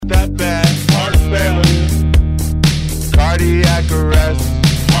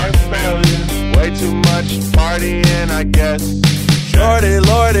I guess. Shorty,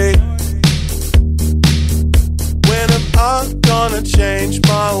 lordy, when am I gonna change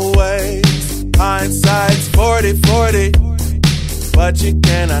my ways? Hindsight's 40-40, but you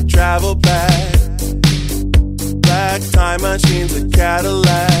cannot travel back. Black time machines, a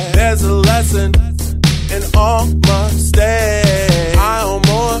Cadillac. There's a lesson in all mistakes. I owe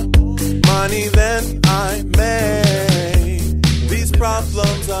more money than I make. These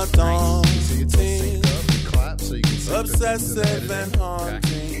problems are daunting, obsessive and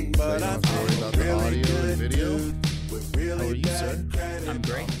haunting, but I feel really good, dude. How are you, sir? I'm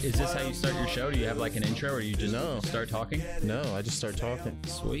great. Is this how you start your show? Do you have like an intro, or you just start talking? No, I just start talking.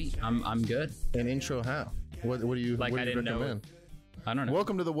 Sweet. I'm good. An intro how? What do you like? What I do you didn't recommend? know. I don't know.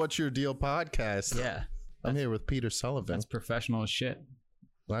 Welcome to the What's Your Deal podcast. Yeah. I'm here with Peter Sullivan. That's professional as shit.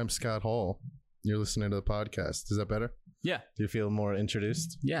 I'm Scott Hall. You're listening to the podcast. Is that better? Yeah. Do you feel more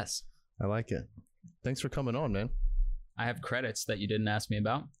introduced? Yes. I like it. Thanks for coming on, man. I have credits that you didn't ask me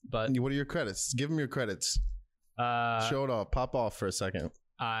about, but what are your credits? Give them your credits. Show it off. Pop off for a second.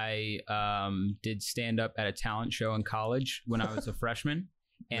 I did stand up at a talent show in college when I was a freshman,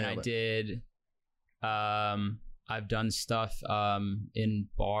 and I did. I've done stuff in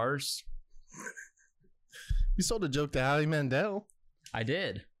bars. You sold a joke to Howie Mandel. I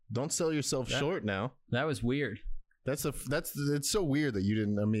did. Don't sell yourself short now. That was weird. It's so weird that you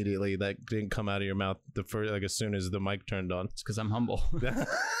didn't immediately, that didn't come out of your mouth as soon as the mic turned on. It's because I'm humble.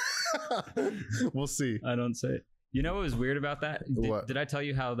 We'll see. I don't say it. You know what was weird about that? Did I tell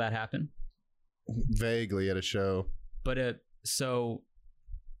you how that happened? Vaguely at a show. But so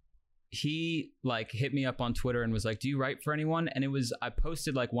he like hit me up on Twitter and was like, "Do you write for anyone?" And I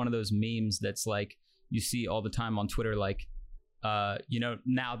posted like one of those memes that's like you see all the time on Twitter, like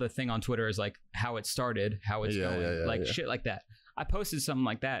now the thing on Twitter is like how it started, how it's going, shit like that. I posted something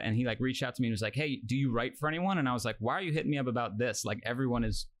like that, and he like reached out to me and was like, "Hey, do you write for anyone?" And I was like, "Why are you hitting me up about this? Like everyone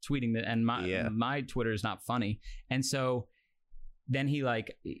is tweeting that, and my Twitter is not funny." And so then he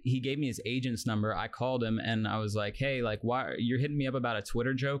gave me his agent's number. I called him and I was like, "Hey, like why you're hitting me up about a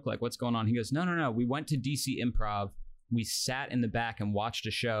Twitter joke? Like what's going on?" He goes, No. We went to DC Improv. We sat in the back and watched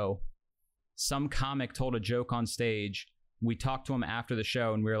a show. Some comic told a joke on stage. We talked to him after the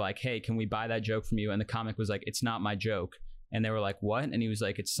show and we were like, "Hey, can we buy that joke from you?" And the comic was like, "It's not my joke." And they were like, "What?" And he was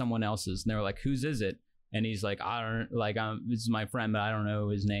like, "It's someone else's." And they were like, "Whose is it?" And he's like, "I don't like, this is my friend, but I don't know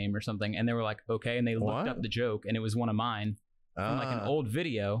his name or something." And they were like, "Okay." And they looked up the joke and it was one of mine from like an old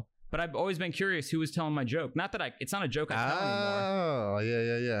video. But I've always been curious who was telling my joke. Not that it's not a joke I tell anymore. Oh,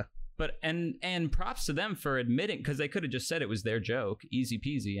 yeah. But and props to them for admitting, because they could have just said it was their joke, easy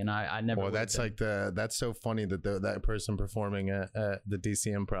peasy, and I never. Well, that's like that's so funny that that person performing at the DC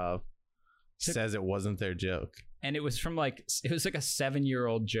Improv says it wasn't their joke, and it was from like a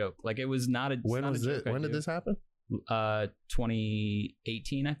 7-year-old joke. Like it was not a. When was it? When did this happen?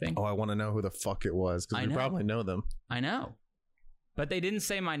 2018, I think. Oh, I want to know who the fuck it was because we probably know them. I know, but they didn't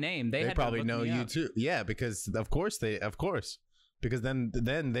say my name. They probably know you too. Yeah, because of course. Because then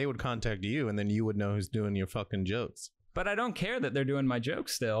they would contact you, and then you would know who's doing your fucking jokes. But I don't care that they're doing my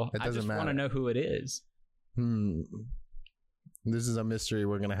jokes still. It doesn't matter. I just want to know who it is. This is a mystery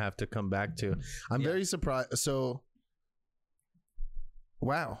we're going to have to come back to. I'm very surprised. So,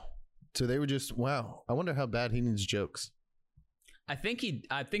 wow. So they were just, wow. I wonder how bad he needs jokes. I think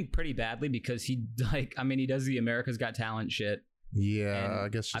pretty badly because he does the America's Got Talent shit. Yeah, I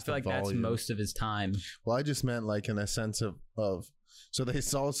guess just I feel like that's most of his time. Well, I just meant like in a sense of so they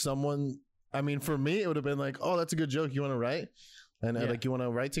saw someone. I mean, for me, it would have been like, "Oh, that's a good joke. You want to write?" And like, "You want to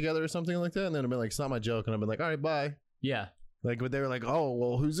write together or something like that?" And then it'd been like, "It's not my joke," and I've been like, "All right, bye." Yeah. Like, but they were like, "Oh,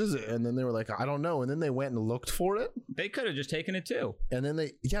 well, whose is it?" And then they were like, "I don't know." And then they went and looked for it. They could have just taken it too. And then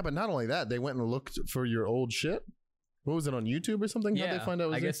but not only that, they went and looked for your old shit. What was it, on YouTube or something? Yeah. How'd they find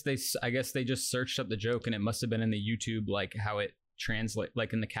out? I guess they just searched up the joke, and it must have been in the YouTube, like how it translate,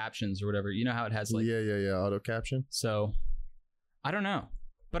 like in the captions or whatever. You know how it has like auto caption. So I don't know,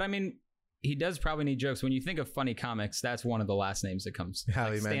 but I mean, he does probably need jokes. When you think of funny comics, that's one of the last names that comes.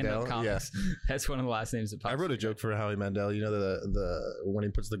 Howie Mandel. Comics. Yeah, that's one of the last names that pops. I wrote a joke for Howie Mandel. You know the when he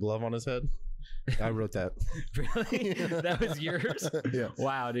puts the glove on his head. I wrote that. Really? That was yours? Yeah.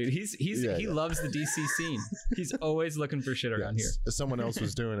 Wow, dude. He loves the DC scene. He's always looking for shit around here. Someone else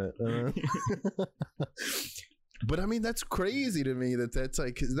was doing it. But I mean, that's crazy to me that's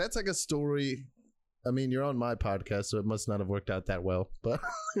like a story. I mean, you're on my podcast, so it must not have worked out that well. But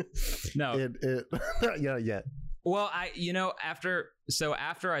no, it not yet. Well, after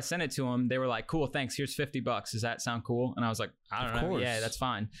I sent it to them, they were like, "Cool, thanks. Here's $50. Does that sound cool?" And I was like, "I don't know. Yeah, that's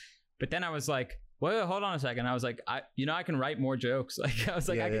fine." But then I was like, well, hold on a second. I was like, I can write more jokes. Like, I was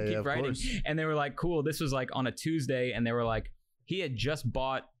like, I can keep writing. Course. And they were like, cool. This was like on a Tuesday. And they were like, he had just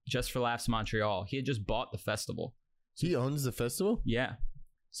bought Just for Laughs Montreal. He had just bought the festival. He owns the festival? Yeah.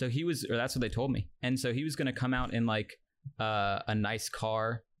 So he was, or that's what they told me. And so he was going to come out in like a nice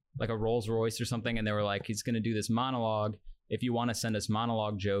car, like a Rolls Royce or something. And they were like, he's going to do this monologue. If you want to send us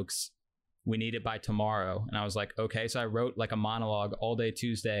monologue jokes, we need it by tomorrow. And I was like, okay. So I wrote like a monologue all day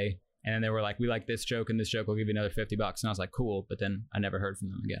Tuesday. And then they were like, we like this joke and this joke will give you another $50. And I was like, cool. But then I never heard from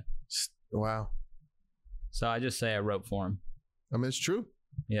them again. Wow. So I just say I wrote for him. I mean, it's true.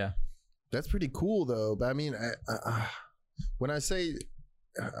 Yeah. That's pretty cool though. But I mean, when I say,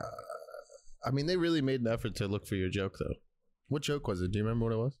 I mean, they really made an effort to look for your joke though. What joke was it? Do you remember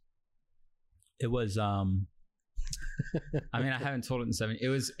what it was? It was, I mean, I haven't told it in 7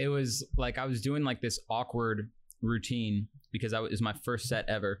 years. It was like, I was doing like this awkward routine because it was my first set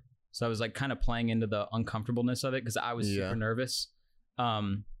ever. So I was like kind of playing into the uncomfortableness of it because I was super nervous. So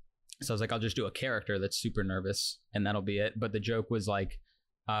I was like, I'll just do a character that's super nervous and that'll be it. But the joke was like,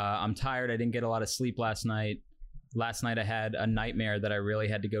 I'm tired. I didn't get a lot of sleep last night. Last night I had a nightmare that I really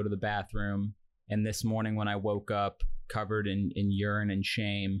had to go to the bathroom. And this morning when I woke up covered in urine and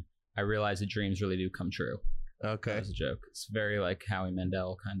shame, I realized that dreams really do come true. Okay. That was a joke. It's very like Howie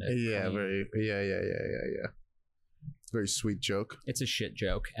Mandel kind of. Yeah, very. Yeah. Very sweet joke. It's a shit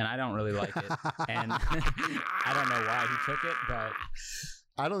joke, and I don't really like it. And I don't know why he took it, but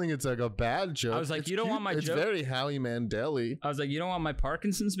I don't think it's like a bad joke. I was like, it's you don't cute. want my it's joke? It's very Howie Mandel-y. I was like, you don't want my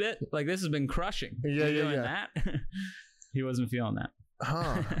Parkinson's bit? Like, this has been crushing. Yeah. That? He wasn't feeling that.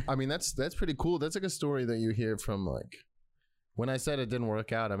 Huh. I mean, that's pretty cool. That's like a story that you hear from like, when I said it didn't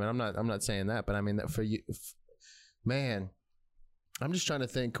work out, I mean, I'm not saying that, but I mean that for you, man, I'm just trying to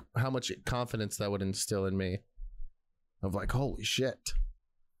think how much confidence that would instill in me. Of like, holy shit.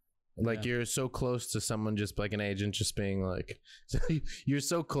 Like you're so close to someone, just like an agent, just being like, you're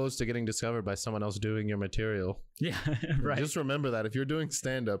so close to getting discovered by someone else doing your material. Yeah, right. Just remember that if you're doing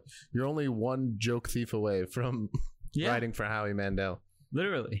stand-up, you're only one joke thief away from writing for Howie Mandel.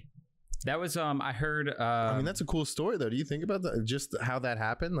 Literally. That was, I heard. I mean, that's a cool story though. Do you think about that? Just how that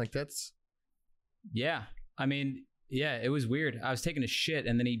happened? Like that's. Yeah. I mean, yeah, it was weird. I was taking a shit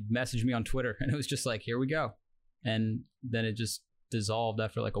and then he messaged me on Twitter and it was just like, here we go. And then it just dissolved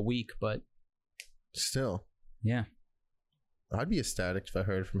after like a week, but still, yeah, I'd be ecstatic if I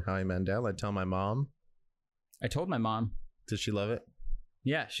heard from Howie Mandel. I'd tell my mom. I told my mom. Did she love it?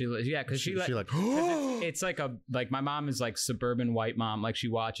 Yeah, because she like it's like my mom is like suburban white mom. Like she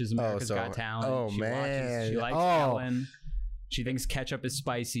watches America's Got Talent. Oh she man, she likes Ellen. She thinks ketchup is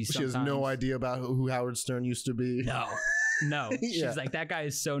spicy. Sometimes. She has no idea about who Howard Stern used to be. No. She's like, that guy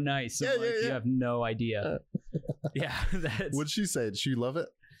is so nice. You have no idea. Yeah. What'd she say? Did she love it?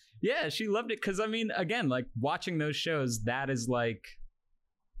 Yeah, she loved it. Because, I mean, again, like watching those shows, that is like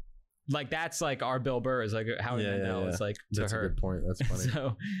that's like our Bill Burr is like Howie Mandel. It's like to that's her. A good point. That's funny.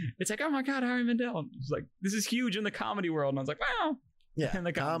 So it's like, oh my God, Howie Mandel. It's like, this is huge in the comedy world. And I was like, wow. Yeah. In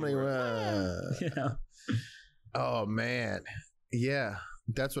the comedy world. You know? Oh, man. Yeah.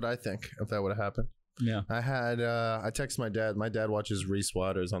 That's what I think if that would have happened. Yeah. I texted my dad. My dad watches Reese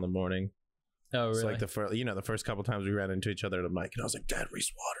Waters on the morning. Oh, really? It's like the first couple times we ran into each other at a mic, and I was like, Dad,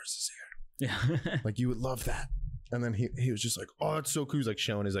 Reese Waters is here. Yeah. Like, you would love that. And then he was just like, oh, that's so cool. He's like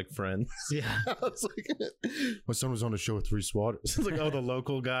showing his like friends. Yeah. I was like, my son was on a show with Reese Waters. It's like, oh, the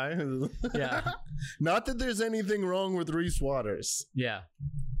local guy. Yeah. Not that there's anything wrong with Reese Waters. Yeah.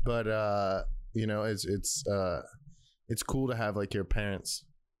 But you know, it's cool to have like your parents.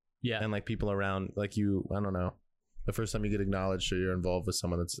 Yeah. And like people around, like you, I don't know, the first time you get acknowledged or you're involved with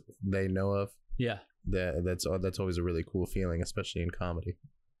someone that's they know of. Yeah. That's always a really cool feeling, especially in comedy.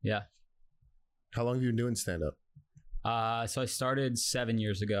 Yeah. How long have you been doing stand-up? So I started 7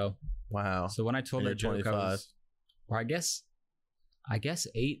 years ago. Wow. So when I told that joke, 25. I was, or I guess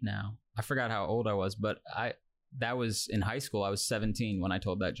 8 now. I forgot how old I was, but that was in high school. I was 17 when I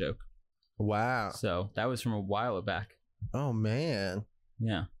told that joke. Wow. So that was from a while back. Oh man.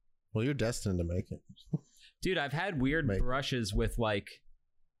 Yeah. Well, you're destined to make it. Dude, I've had weird brushes with like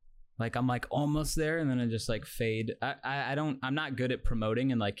I'm like almost there and then I just like fade. I'm not good at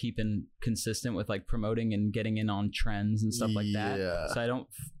promoting and like keeping consistent with like promoting and getting in on trends and stuff like that. So I don't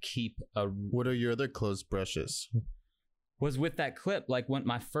keep a. What are your other close brushes? was with that clip. Like when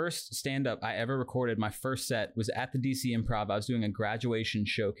my first stand-up I ever recorded, my first set was at the DC Improv. I was doing a graduation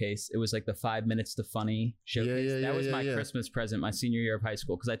showcase. It was like the 5 minutes to funny showcase. That was my Christmas present my senior year of high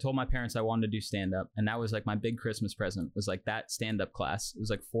school, because I told my parents I wanted to do stand-up, and that was like my big Christmas present, was like that stand-up class. It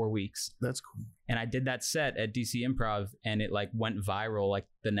was like 4 weeks. That's cool. And I did that set at DC Improv, and it like went viral like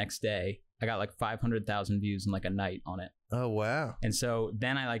the next day. I got like 500,000 views in like a night on it. Oh, wow. And so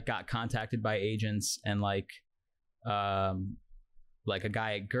then I like got contacted by agents, and like a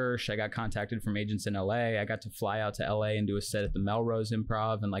guy at Gersh, I got contacted from agents in LA. I got to fly out to LA and do a set at the Melrose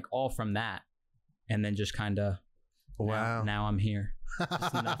Improv, and like all from that. And then just kind of, wow. Now I'm here.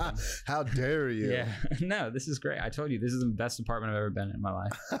 How dare you? Yeah. No, this is great. I told you, this is the best apartment I've ever been in my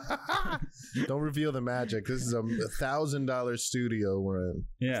life. Don't reveal the magic. This is $1,000 studio we're in.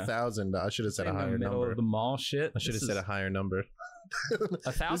 Yeah. $1,000. I should have said a higher middle number. Of the mall shit. I should have said a higher number.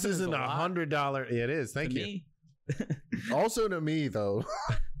 $1,000. This isn't $100. It is. Thank you. Me. Also to me though.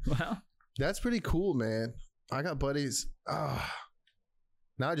 Well, that's pretty cool, man. I got buddies.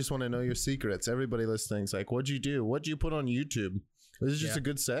 Now I just want to know your secrets. Everybody listening's like, what'd you do? What'd you put on YouTube? Was it just a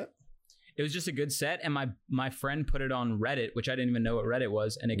good set? It was just a good set, and my friend put it on Reddit, which I didn't even know what Reddit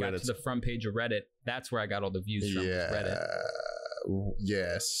was, and it got to the front page of Reddit. That's where I got all the views from. Reddit.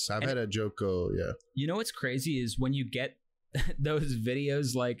 Yes, I've had a joke go. Yeah. You know what's crazy is when you get those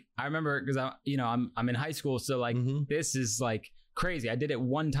videos. Like I remember, because I'm in high school, so like this is like crazy. I did it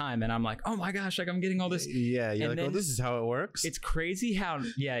one time, and I'm like, oh my gosh, like I'm getting all this. Yeah, you're like, oh, this is how it works. It's crazy how.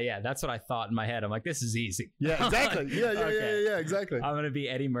 Yeah. That's what I thought in my head. I'm like, this is easy. Yeah, exactly. Yeah, exactly. I'm gonna be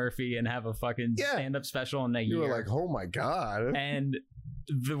Eddie Murphy and have a fucking stand-up special in a year. You were like, oh my god. And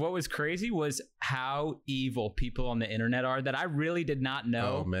what was crazy was how evil people on the internet are that I really did not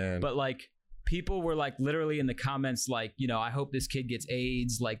know. Oh man. But like, people were like literally in the comments like, I hope this kid gets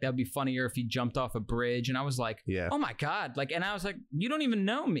AIDS. Like that'd be funnier if he jumped off a bridge. And I was like, oh my God. Like, and I was like, you don't even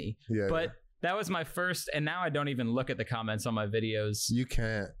know me. Yeah. But that was my first. And now I don't even look at the comments on my videos. You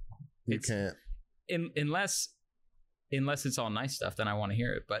can't. You can't. Unless it's all nice stuff, then I want to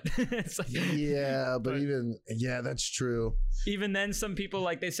hear it. But it's like, but that's true. Even then, some people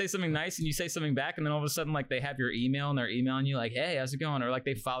like they say something nice and you say something back, and then all of a sudden, like they have your email and they're emailing you like, "Hey, how's it going?" Or like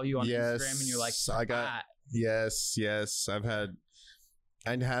they follow you on Instagram and you're like, Yes.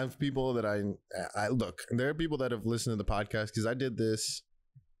 I have people that I look. There are people that have listened to the podcast because I did this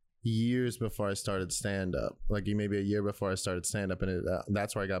years before I started stand up, like maybe a year before I started stand up, and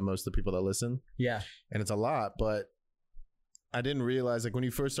that's where I got most of the people that listen. Yeah, and it's a lot, but I didn't realize, like, when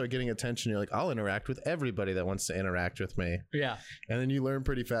you first start getting attention, you're like, I'll interact with everybody that wants to interact with me. Yeah. And then you learn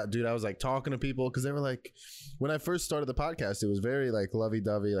pretty fast. Dude, I was like talking to people because they were like, when I first started the podcast, it was very like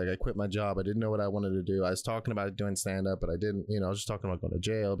lovey-dovey. Like I quit my job. I didn't know what I wanted to do. I was talking about doing stand-up, but I didn't, I was just talking about going to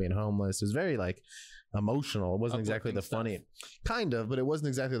jail, being homeless. It was very like emotional. It wasn't exactly the funny, kind of, but it wasn't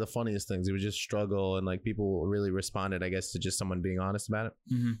exactly the funniest things. It was just struggle, and like people really responded, I guess, to just someone being honest about it.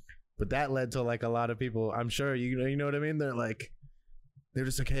 Mm-hmm. But that led to like a lot of people, I'm sure, you know what I mean? They're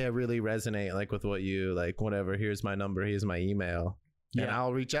just like, hey, I really resonate like with what you like, whatever. Here's my number. Here's my email. Yeah. And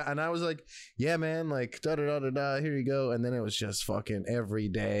I'll reach out. And I was like, yeah, man, like here you go. And then it was just fucking every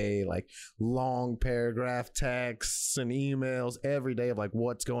day, like long paragraph texts and emails every day of like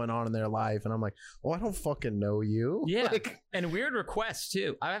what's going on in their life. And I'm like, oh, I don't fucking know you. Yeah. And weird requests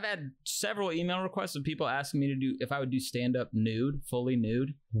too. I've had several email requests of people asking me to do, if I would do stand up nude, fully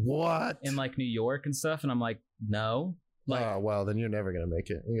nude. What? In like New York and stuff. And I'm like, no. Like, oh, well, then you're never going to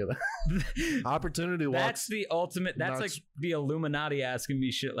make it. Opportunity walks. That's the ultimate. That's like the Illuminati asking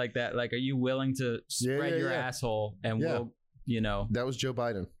me shit like that. Like, are you willing to spread your asshole and we'll, That was Joe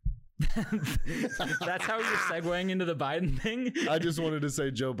Biden. That's how you're segueing into the Biden thing? I just wanted to say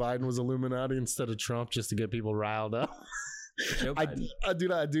Joe Biden was Illuminati instead of Trump just to get people riled up. I do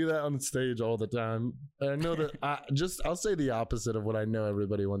that on stage all the time. I know that I'll say the opposite of what I know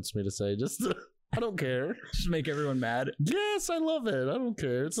everybody wants me to say. I don't care. Just make everyone mad. Yes, I love it. I don't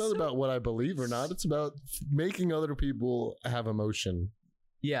care. It's not about what I believe or not. It's about making other people have emotion.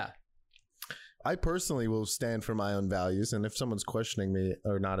 Yeah. I personally will stand for my own values, and if someone's questioning me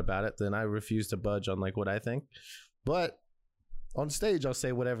or not about it, then I refuse to budge on like what I think. But on stage, I'll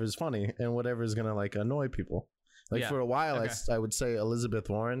say whatever's funny and whatever's gonna like annoy people. Like for a while, I would say Elizabeth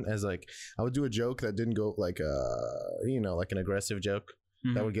Warren as like, I would do a joke that didn't go like like an aggressive joke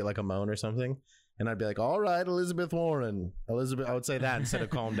that would get like a moan or something. And I'd be like, all right, Elizabeth Warren. I would say that instead of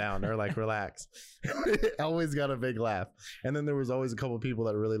calm down or like relax. I always got a big laugh. And then there was always a couple of people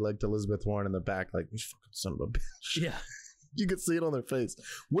that really liked Elizabeth Warren in the back, like, you fucking son of a bitch. Yeah. You could see it on their face.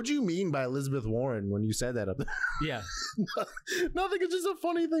 What do you mean by Elizabeth Warren when you said that up there? Yeah. Nothing. It's just a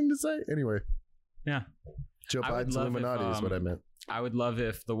funny thing to say. Anyway. Yeah. Joe Biden's Illuminati is what I meant. I would love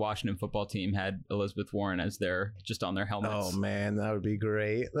if the Washington football team had Elizabeth Warren as just on their helmets. Oh man, that would be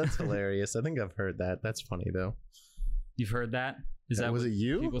great. That's hilarious. I think I've heard that. That's funny though. You've heard that? Is that was what it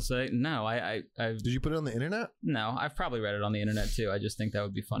you? people say? No, I Did you put it on the internet? No, I've probably read it on the internet too. I just think that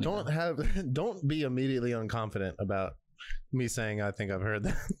would be funny. Don't be immediately unconfident about me saying I think I've heard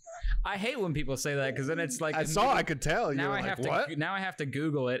that. I hate when people say that because then it's like I could tell. Now I have to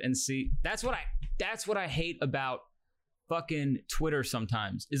Google it and see. That's what I hate about fucking Twitter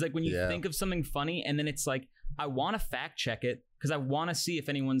sometimes is like when you think of something funny and then it's like I want to fact check it because I want to see if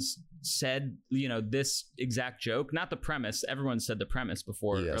anyone's said this exact joke, not the premise. Everyone said the premise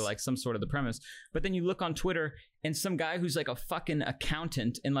before or like some sort of the premise, but then you look on Twitter and some guy who's like a fucking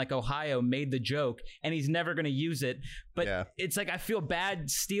accountant in like Ohio made the joke and he's never going to use it, but it's like I feel bad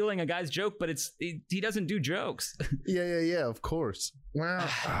stealing a guy's joke, but he doesn't do jokes. yeah of course. Well,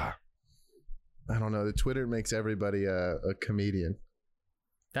 I don't know. The Twitter makes everybody a comedian.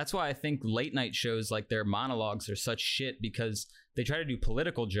 That's why I think late night shows, like their monologues are such shit because they try to do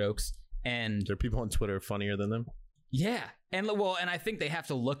political jokes and there are people on Twitter funnier than them. Yeah. And I think they have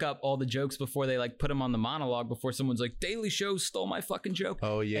to look up all the jokes before they like put them on the monologue before someone's like, Daily Show stole my fucking joke.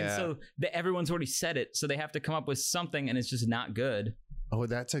 Oh yeah. And so everyone's already said it. So they have to come up with something and it's just not good. Oh,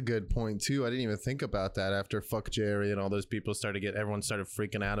 that's a good point too. I didn't even think about that after Fuck Jerry and all those people everyone started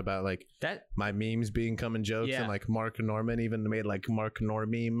freaking out about like that my memes becoming jokes and like Mark Norman even made like Mark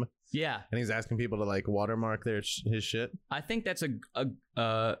Normeme. Yeah. And he's asking people to like watermark his shit. I think that's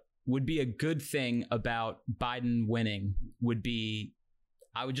would be a good thing about Biden winning would be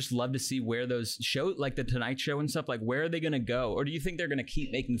I would just love to see where those shows like the Tonight Show and stuff like where are they going to go? Or do you think they're going to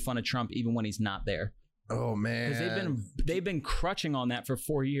keep making fun of Trump even when he's not there? Oh man, because they've been crutching on that for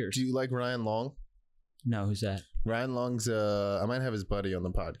 4 years. Do you like Ryan Long? No, who's that? Ryan Long's I might have his buddy on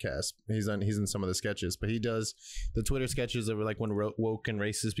the podcast. He's in some of the sketches, but he does the Twitter sketches that were like when woke and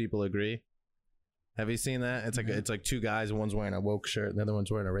racist people agree. Have you seen that? It's like two guys and one's wearing a woke shirt and the other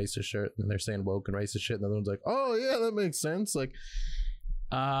one's wearing a racist shirt and they're saying woke and racist shit and the other one's like, oh yeah, that makes sense. Like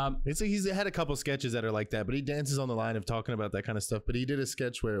it's like he's had a couple sketches that are like that, but he dances on the line of talking about that kind of stuff. But he did a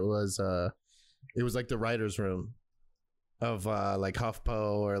sketch where it was like the writer's room of like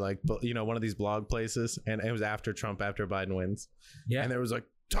HuffPo or like one of these blog places, and it was after Biden wins. Yeah, and there was like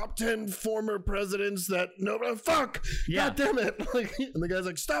top 10 former presidents that fuck. Yeah, god damn it! Like, and the guy's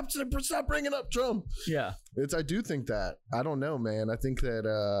like, stop bringing up Trump. Yeah, I do think that. I don't know, man. I think that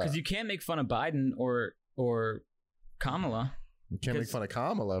because you can't make fun of Biden or Kamala. You can't make fun of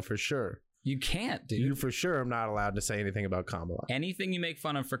Kamala for sure. You can't, dude. You for sure am not allowed to say anything about Kamala. Anything you make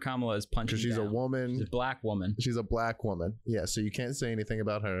fun of for Kamala is punching down. Because she's a woman. She's a black woman. She's a black woman. Yeah, so you can't say anything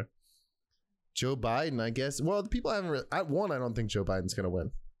about her. Joe Biden, I guess. Well, the people haven't really... I don't think Joe Biden's going to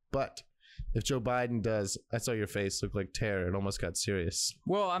win. But if Joe Biden does... I saw your face look like terror. It almost got serious.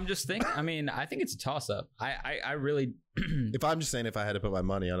 Well, I'm just thinking... I mean, I think it's a toss-up. I really... If I'm just saying if I had to put my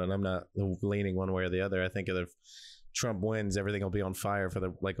money on it, I'm not leaning one way or the other. I think if Trump wins, everything will be on fire for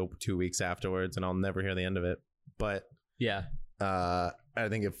 2 weeks afterwards, and I'll never hear the end of it. But yeah, I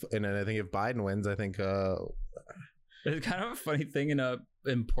think if Biden wins, I think there's kind of a funny thing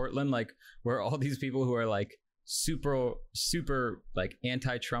in Portland, like where all these people who are like super like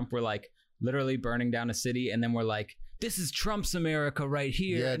anti-Trump were like literally burning down a city, and then we're like, this is Trump's America right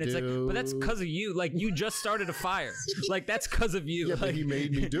here. Yeah, and it's dude. Like, but that's because of you. Like, you just started a fire. Like, that's because of you. Yeah, like, but he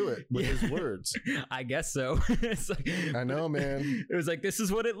made me do it with his words. I guess so. It's like, I know, man. It was like, this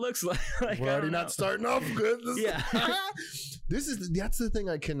is what it looks like. We're already not starting off good. That's the thing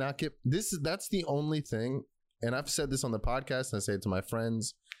I cannot get. That's the only thing, and I've said this on the podcast, and I say it to my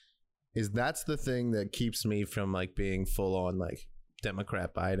friends, is that's the thing that keeps me from like being full on like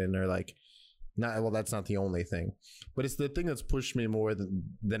Democrat Biden or like, that's not the only thing, but it's the thing that's pushed me more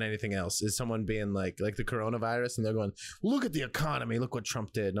than anything else is someone being like the coronavirus, and they're going, look at the economy, look what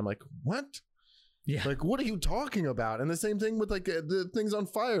Trump did, and I'm like, what? Yeah, like, what are you talking about? And the same thing with like the things on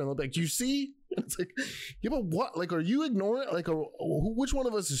fire, and I'm like, you see? And it's like, yeah, but what? Like, are you ignoring like which one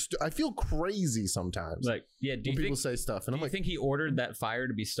of us is? I feel crazy sometimes. Like, yeah, do you people say stuff, and I'm like, think he ordered that fire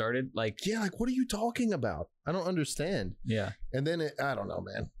to be started? Like, yeah, like, what are you talking about? I don't understand. Yeah, and then I don't know,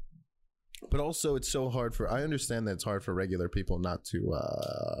 man. But also, it's so hard I understand that it's hard for regular people not to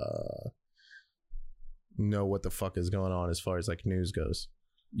know what the fuck is going on as far as like news goes.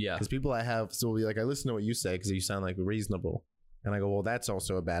 Yeah. Because people I have, so will be like, I listen to what you say because you sound like reasonable. And I go, well, that's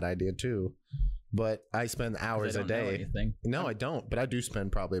also a bad idea too. But I spend hours a day. No, I don't. But I do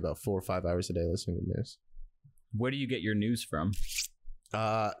spend probably about 4 or 5 hours a day listening to news. Where do you get your news from?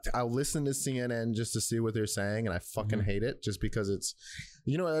 I'll listen to CNN just to see what they're saying, and I fucking hate it just because it's,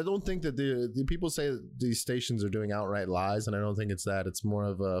 you know, I don't think that the people say that these stations are doing outright lies, and I don't think it's that. It's more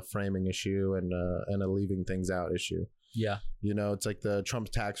of a framing issue and a leaving things out issue. Yeah, you know, it's like the Trump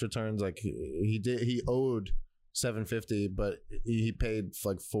tax returns. Like he owed $750, but he paid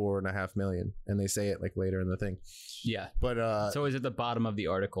like $4.5 million, and they say it like later in the thing. Yeah, but it's always at the bottom of the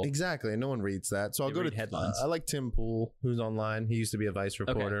article. Exactly, and no one reads that. So I'll go to headlines. I like Tim Pool, who's online. He used to be a Vice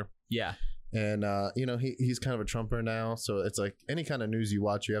reporter. Okay. Yeah, and you know, he's kind of a Trumper now. So it's like any kind of news you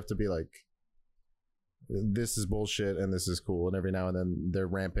watch, you have to be like, this is bullshit and this is cool. And every now and then they're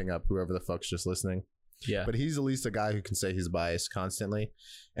ramping up whoever the fuck's just listening. Yeah, but he's at least a guy who can say he's biased constantly.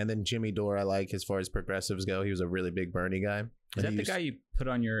 And then Jimmy Dore, I like as far as progressives go. He was a really big Bernie guy. Is that the guy you put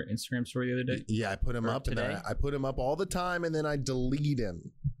on your Instagram story the other day? Yeah, I put him up today. And then I put him up all the time, and then I delete him.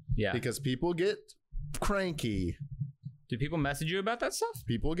 Yeah, because people get cranky. Do people message you about that stuff?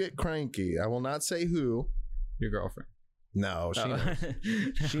 People get cranky. I will not say who. Your girlfriend. No, she knows.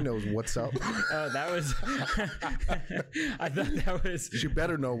 She knows what's up. Oh, that was. I thought that was. She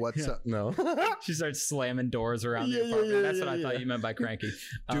better know what's up. No. She starts slamming doors around the apartment. That's what I thought you meant by cranky.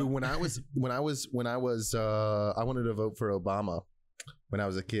 Dude, when I wanted to vote for Obama when I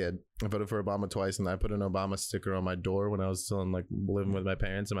was a kid. I voted for Obama twice, and I put an Obama sticker on my door when I was still in, like, living with my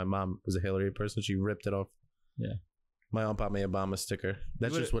parents. And my mom was a Hillary person. She ripped it off. Yeah. My aunt bought me an Obama sticker.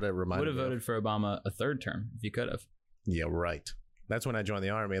 That's just what it reminded me. Would have voted for Obama a third term if you could have. Yeah, right. That's when I joined the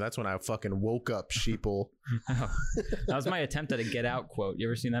army. That's when I fucking woke up, sheeple. Oh, that was my attempt at a Get Out quote. You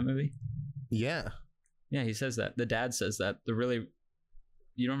ever seen that movie? Yeah. Yeah, he says that. The dad says that.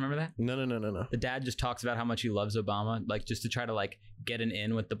 You don't remember that? No. The dad just talks about how much he loves Obama, like just to try to like get an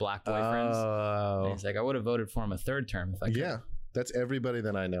in with the black boyfriends. Oh. And he's like, I would have voted for him a third term if I could. Yeah. That's everybody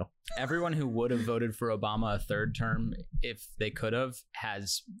that I know. Everyone who would have voted for Obama a third term if they could have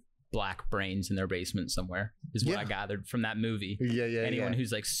has black brains in their basement somewhere is what I gathered from that movie. Anyone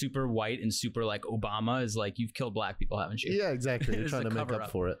who's like super white and super like Obama is like, you've killed black people, haven't you? Yeah, exactly. You're trying to make up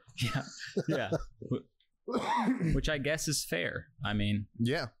for it. Yeah. Which I guess is fair. I mean,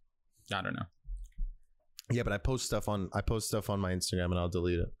 yeah, I don't know. Yeah, but I post stuff on my Instagram and I'll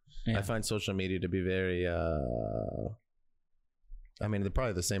delete it. Yeah. I find social media to be very I mean, they're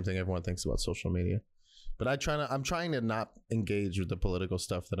probably the same thing everyone thinks about social media. But I'm trying to not engage with the political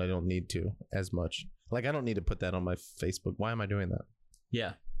stuff that I don't need to as much. Like, I don't need to put that on my Facebook. Why am I doing that?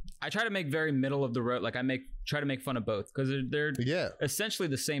 Yeah. I try to make very middle of the road. Like, try to make fun of both because they're essentially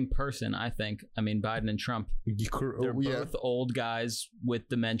the same person, I think. I mean, Biden and Trump. They're both old guys with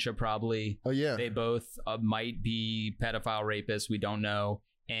dementia, probably. Oh, yeah. They both might be pedophile rapists. We don't know.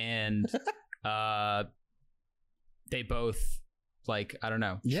 And they both... Like, I don't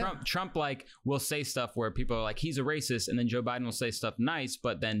know. Yeah. Trump like will say stuff where people are like, he's a racist, and then Joe Biden will say stuff nice,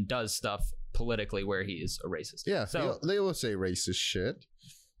 but then does stuff politically where he is a racist. Yeah, so they will say racist shit,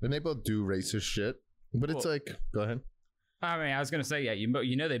 and they both do racist shit. But it's like, go ahead. I mean, I was gonna say, yeah,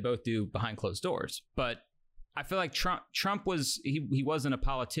 you know, they both do behind closed doors, but I feel like Trump was he wasn't a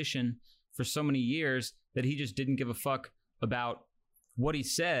politician for so many years that he just didn't give a fuck about what he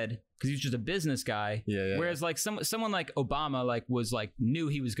said because he was just a business guy. Whereas like someone like Obama like was like knew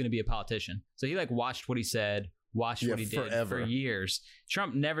he was going to be a politician, so he like watched what he said, watched what he did for years.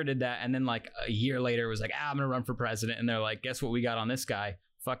 Trump never did that, and then like a year later was like, I'm gonna run for president, and they're like, guess what we got on this guy?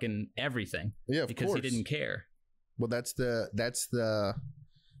 Fucking everything. Yeah, because he didn't care. Well, that's the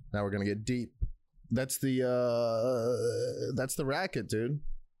now we're gonna get deep. That's the racket, dude.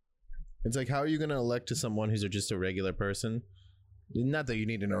 It's like, how are you gonna elect to someone who's just a regular person? Not that you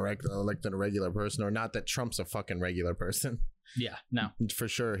need to elect a regular person, or not that Trump's a fucking regular person. Yeah, no. For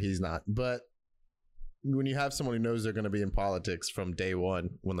sure he's not. But when you have someone who knows they're going to be in politics from day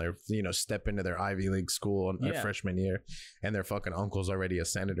one, when they're, you know, step into their Ivy League school in their freshman year, and their fucking uncle's already a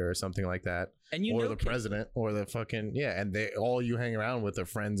senator or something like that, and or the president, or the fucking, and they all you hang around with are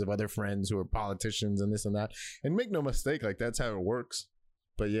friends of other friends who are politicians and this and that. And make no mistake, like, that's how it works.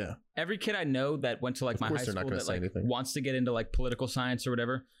 But yeah, every kid I know that went to like my high school that like wants to get into like political science or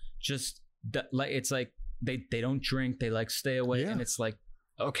whatever, just like it's like they don't drink, they like stay away, and it's like,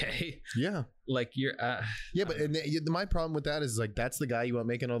 okay, like you're but my problem with that is like, that's the guy you want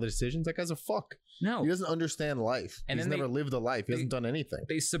making all the decisions. That guy's a fuck. No, he doesn't understand life. And he's never lived a life. He hasn't done anything.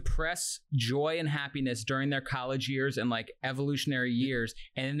 They suppress joy and happiness during their college years and like evolutionary years,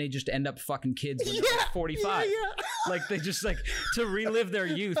 and then they just end up fucking kids when they're like 45. Like, they just like, to relive their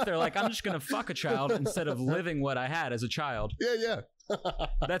youth, they're like, I'm just gonna fuck a child instead of living what I had as a child. Yeah.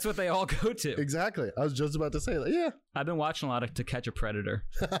 That's what they all go to. Exactly. I was just about to say that. Yeah. I've been watching a lot of To Catch a Predator.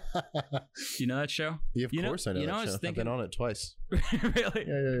 You know that show? Yeah, of course I know that I was show. thinking, I've been on it twice. Really?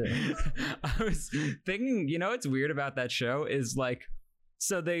 Yeah. I was thinking, what's weird about that show is like,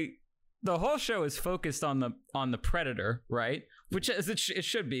 so the whole show is focused on the predator, right? Which as it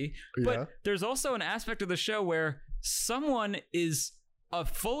should be. But there's also an aspect of the show where someone is a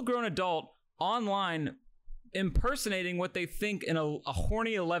full-grown adult online impersonating what they think a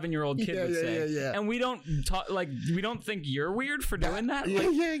horny 11-year-old kid would say. Yeah. And we don't talk we don't think you're weird for doing that.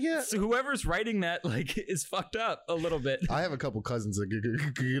 Yeah. So whoever's writing that is fucked up a little bit. I have a couple cousins that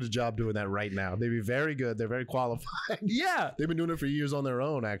could get a job doing that right now. They'd be very good. They're very qualified. Yeah. They've been doing it for years on their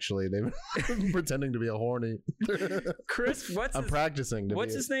own, actually. They've been pretending to be a horny. Chris, I'm practicing.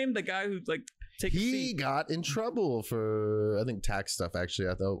 What's his name? The guy who he got in trouble for, I think, tax stuff. Actually,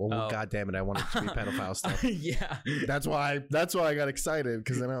 I thought, God damn it, I wanted it to be pedophile stuff. Yeah, that's why I got excited,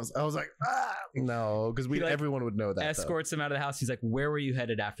 because then I was like, no, because everyone would know that. Escorts him out of the house. He's like, where were you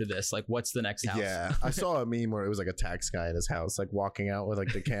headed after this? Like, what's the next house? Yeah, I saw a meme where it was like a tax guy in his house, like walking out with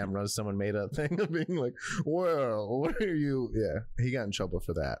like the cameras. Someone made a thing of being like, well, what are you? Yeah, he got in trouble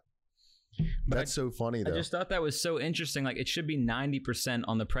for that. But that's so funny, though. I just thought that was so interesting. Like, it should be 90%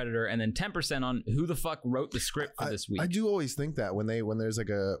 on the predator and then 10% on who the fuck wrote the script for this week. I do always think that when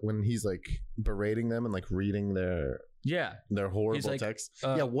he's like berating them and like reading their horrible text.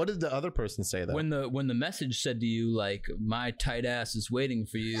 What did the other person say though? When the message said to you, like, my tight ass is waiting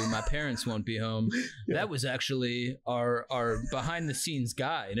for you, my parents won't be home, that was actually our behind the scenes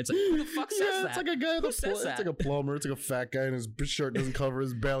guy. And it's like, who the fuck says that? It's like a guy it's like a plumber. It's like a fat guy and his shirt doesn't cover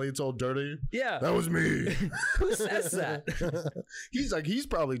his belly. It's all dirty. Yeah. That was me. Who says that? He's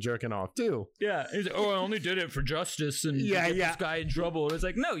probably jerking off too. Yeah. He's like, I only did it for justice and get this guy in trouble. And it's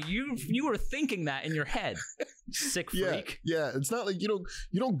like, no, you were thinking that in your head. Sick freak. Yeah. It's not like you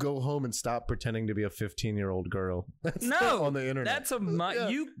don't go home and stop pretending to be a 15-year-old girl. That's not on the internet. That's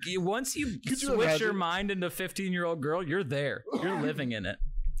once you switch your mind into 15-year-old girl, you're there. You're living in it.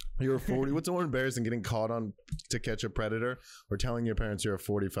 You're 40. What's more embarrassing, getting caught on To Catch a Predator or telling your parents you're a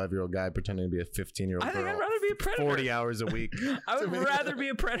 45-year-old guy pretending to be a 15-year-old girl? I think I'd rather be a predator. 40 hours a week. I would rather be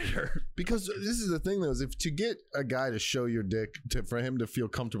a predator. Because this is the thing, though, is if to get a guy to show your dick, for him to feel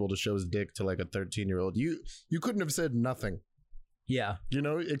comfortable to show his dick to like a 13-year-old, you couldn't have said nothing. Yeah. You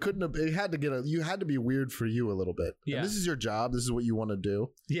had to be weird for you a little bit. Yeah. And this is your job. This is what you want to do.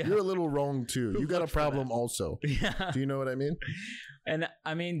 Yeah. You're a little wrong too. You got a problem also. Yeah. Do you know what I mean? And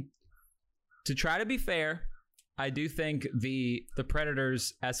I mean, to try to be fair, I do think the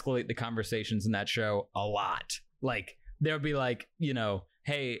predators escalate the conversations in that show a lot. Like, they'll be like,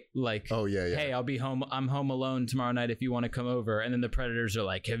 hey, like, hey, I'll be home. I'm home alone tomorrow night if you want to come over. And then the predators are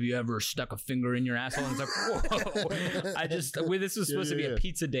like, have you ever stuck a finger in your asshole? And it's like, whoa. This was supposed to be a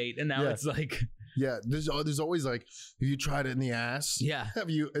pizza date, and now it's like. Yeah, there's always like, have you tried it in the ass? Yeah.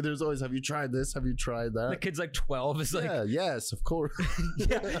 There's always, have you tried this? Have you tried that? The kid's like 12. Is like, yes, of course.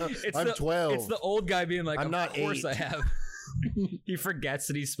 I'm 12. It's the old guy being like, I'm not 8. Of course I have. He forgets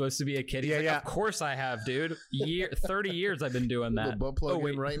that he's supposed to be a kid. He's like, of course I have, dude. 30 years I've been doing that. Butt plug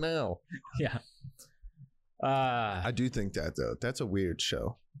in right now. Yeah. I do think that, though. That's a weird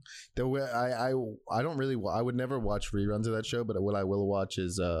show. The way I would never watch reruns of that show, but what I will watch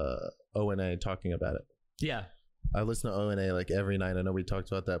is O&A talking about it. Yeah. I listen to O&A like every night. I know we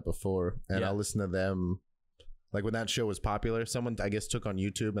talked about that before, and I'll listen to them. Like when that show was popular, someone I guess took on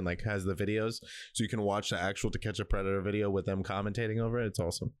YouTube and like has the videos, so you can watch the actual To Catch a Predator video with them commentating over it. It's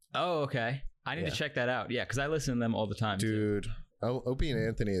awesome. Oh, okay. I need to check that out. Yeah, because I listen to them all the time, dude. Opie and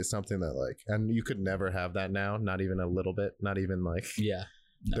Anthony is something that like, and you could never have that now. Not even a little bit. Not even like. Yeah.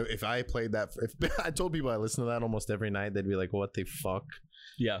 No. If I played that, if I told people I listen to that almost every night, they'd be like, "What the fuck?"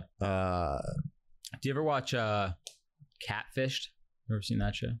 Yeah. Do you ever watch Catfished? Ever seen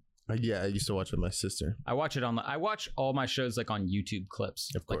that show? Yeah, I used to watch it with my sister. I watch all my shows like on YouTube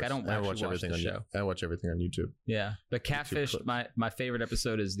clips. Of course. Like I don't watch everything on the show. I watch everything on YouTube. Yeah, but Catfished. My favorite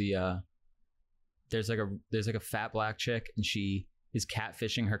episode is the there's like a fat black chick and she is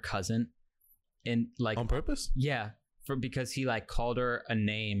catfishing her cousin, and like on purpose. Yeah. Because he like called her a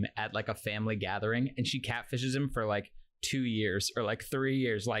name at like a family gathering, and she catfishes him for like 2 years or like 3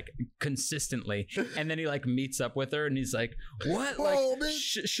 years, like consistently. And then he like meets up with her and he's like, what? Like,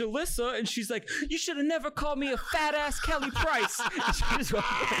 Shalissa? And she's like, you should have never called me a fat ass Kelly Price.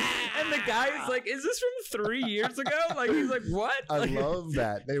 And the guy is like, is this from 3 years ago? Like, he's like, what? I love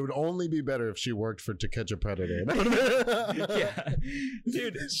that. They would only be better if she worked for To Catch a Predator. Yeah.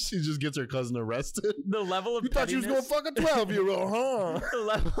 Dude. She just gets her cousin arrested. The level of You thought you was going to fuck a 12-year-old, huh? The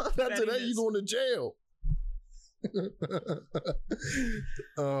level of That's today you going to jail.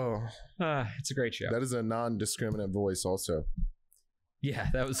 Oh, It's a great show. that is a non-discriminate voice. Also, Yeah,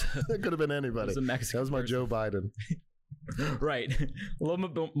 that was that could have been that anybody. was a Mexican. That was my person. Joe Biden. Right, a little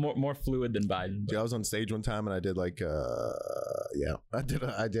bit more fluid than Biden. Yeah, I was on stage one time and I did like I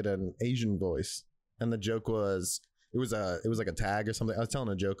did an Asian voice, and the joke was it was like a tag or something. I was telling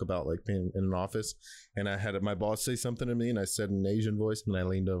a joke about like being in an office, and I had my boss say something to me, and I said in an Asian voice, and I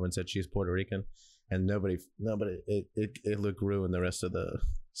leaned over and said she's Puerto Rican, and nobody it looked ruined the rest of the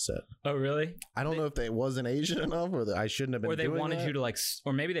set. Oh, really? I don't know if they wasn't Asian enough, or that I shouldn't have been. Or they doing wanted that. you to like,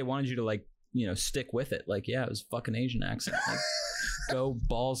 or maybe they wanted you to like, stick with it. Like, yeah, it was fucking Asian accent. Like, go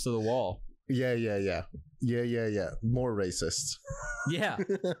balls to the wall. Yeah. More racist. Yeah,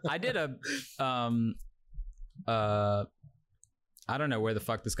 I did a I don't know where the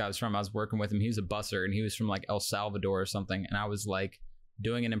fuck this guy was from. I was working with him. He was a busser, and he was from like El Salvador or something. And I was like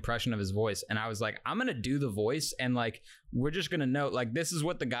doing an impression of his voice, and I was like, I'm gonna do the voice, and like we're just gonna note like this is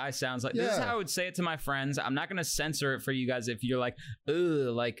what the guy sounds like. This is Yeah. how I would say it to my friends. I'm not gonna censor it for you guys if you're like, ugh,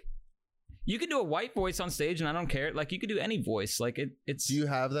 like you can do a white voice on stage, and I don't care. Like you could do any voice. Like it's. Do you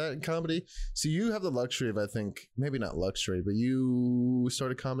have that in comedy? So you have the luxury of, I think, maybe not luxury, but you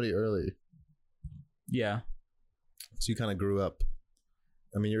started comedy early. Yeah. So you kind of grew up.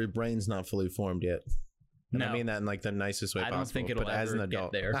 I mean, your brain's not fully formed yet. And No. I mean that in like the nicest way I possible. don't think it'll but as an ever get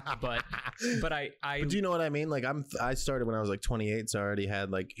adult. there. But I But do you know what I mean? Like I started when I was like 28, so I already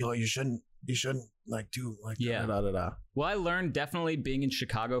had like, yo, you shouldn't like do like Yeah. da. Well, I learned definitely being in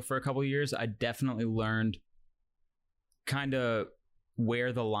Chicago for a couple of years. I definitely learned kind of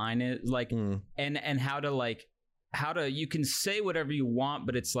where the line is, like, and how to you can say whatever you want,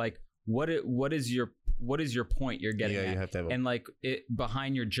 but it's like what is your point you're getting Yeah, at? you have to have a, And like it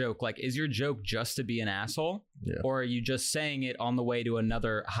behind your joke, like is your joke just to be an asshole, Yeah. or are you just saying it on the way to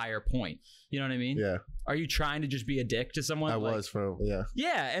another higher point? You know what I mean? yeah. Are you trying to just be a dick to someone? I Like, was for yeah.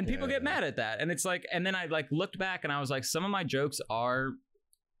 yeah, and people Yeah, get yeah. mad at that. And it's like, and then I like looked back and I was like, some of my jokes are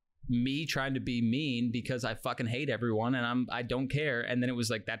me trying to be mean because I fucking hate everyone and I don't care. And then it was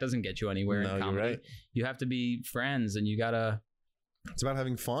like, that doesn't get you anywhere No, in you're comedy. right. You have to be friends and you gotta, It's about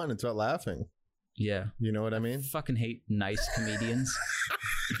having fun. It's about laughing. yeah. You know what I mean? Fucking hate nice comedians.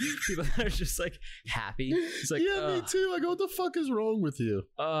 People that are just like happy. It's like, yeah, me too. Like, what the fuck is wrong with you?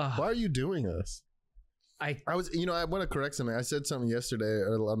 Why are you doing this? I was, I want to correct something. I said something yesterday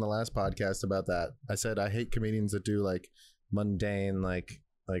or on the last podcast about that. I said I hate comedians that do like mundane, like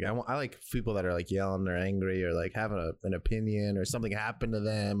I like people that are like yelling or angry or like having an opinion or something happened to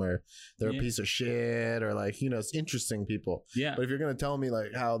them or they're a piece of shit or like, it's interesting people. Yeah. But if you're going to tell me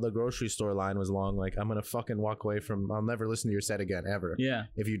like how the grocery store line was long, like I'm going to fucking walk away from, I'll never listen to your set again ever. Yeah.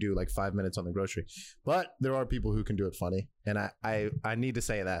 If you do like 5 minutes on the grocery. But there are people who can do it funny. And I need to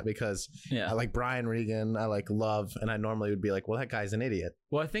say that because I like Brian Regan, I like Love, and I normally would be like, well, that guy's an idiot.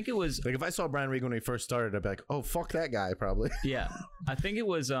 Well, I think it was Like if I saw Brian Regan when he first started, I'd be like, oh, fuck that guy probably. yeah. I think it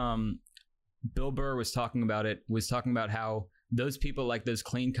was Bill Burr was talking about how those people, like those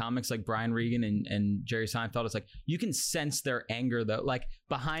clean comics like Brian Regan and Jerry Seinfeld, it's like you can sense their anger though, like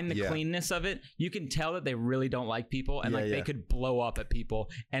behind the cleanness of it, you can tell that they really don't like people and they could blow up at people.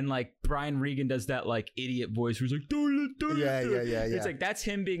 And like Brian Regan does that like idiot voice where he's like Yeah. It's like that's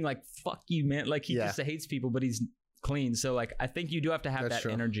him being like fuck you man, like he just hates people but he's clean. So like I think you do have to have that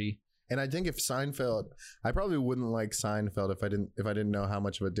energy. And I think if Seinfeld, I probably wouldn't like Seinfeld if I didn't know how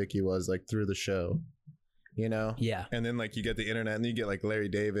much of a dick he was like through the show, Yeah. And then like you get the internet and you get like Larry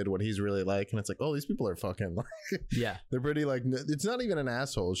David, what he's really like, and it's like, oh, these people are fucking like, yeah, they're pretty like, it's not even an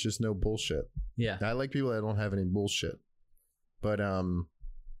asshole, it's just no bullshit. Yeah. I like people that don't have any bullshit. But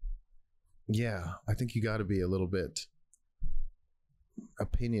yeah, I think you got to be a little bit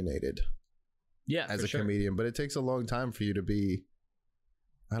opinionated. Yeah, as a comedian, but it takes a long time for you to be.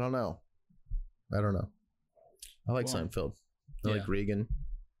 I don't know. I like Seinfeld. I like Regan.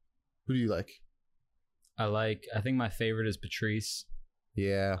 Who do you like? I think my favorite is Patrice.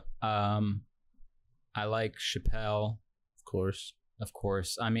 Yeah. I like Chappelle. Of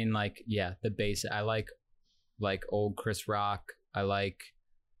course. I mean, like, yeah, the base. I like old Chris Rock. I like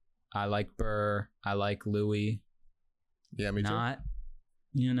Burr. I like Louis. Yeah, me too.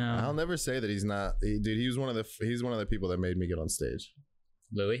 I'll never say that he's not. Dude, he's one of the people that made me get on stage.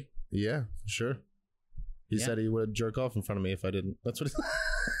 Louis? Yeah, for sure. He said he would jerk off in front of me if I didn't. That's what.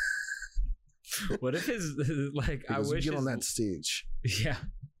 What if his like? I wish get on that stage. Yeah.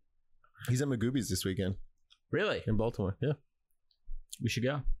 He's at Magoobies this weekend. Really? In Baltimore. Yeah. We should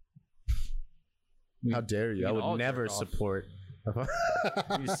go. How dare you? I would never support.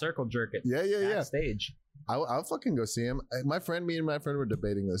 You circle jerk it. Yeah. Stage. I'll fucking go see him. Me and my friend were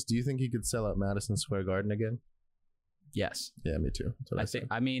debating this. Do you think he could sell out Madison Square Garden again? Yes. Yeah, me too. That's what I think. said.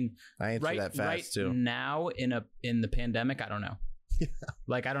 I mean, I answer that fast too. now in the pandemic, I don't know.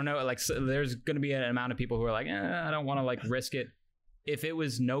 Like I don't know. Like so there's going to be an amount of people who are like, I don't want to like risk it. If it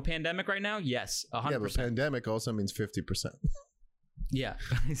was no pandemic right now, yes, 100%. Yeah, but pandemic also means 50%. Yeah.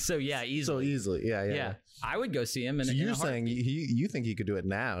 So yeah, easily. So easily. Yeah. I would go see him. And so you're saying you think he could do it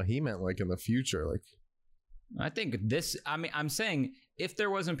now? He meant like in the future, like. I think this. I mean, I'm saying if there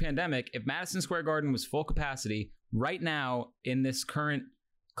wasn't a pandemic, if Madison Square Garden was full capacity right now in this current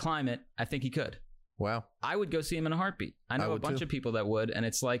climate, I think he could. Wow. I would go see him in a heartbeat. I know a bunch of people that would, and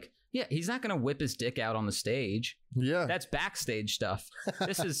it's like, yeah, he's not going to whip his dick out on the stage. Yeah, that's backstage stuff.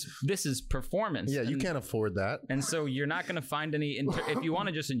 This is performance. Yeah, you can't afford that. And so you're not going to find any. If you want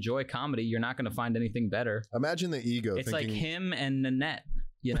to just enjoy comedy, you're not going to find anything better. Imagine the ego. It's like him and Nanette.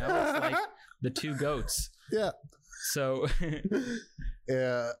 You know, it's like the two goats. Yeah. So.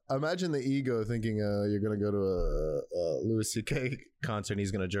 Yeah, imagine the ego thinking you're gonna go to a Louis C.K. concert and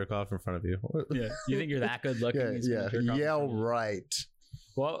he's gonna jerk off in front of you. Yeah, you think you're that good looking? Yeah, right.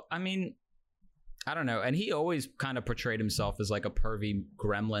 Well, I mean, I don't know, and he always kind of portrayed himself as like a pervy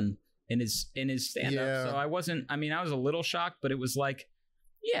gremlin in his stand-up. Yeah. So I was a little shocked, but it was like,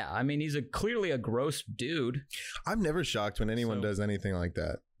 yeah, I mean, he's clearly a gross dude. I'm never shocked when anyone does anything like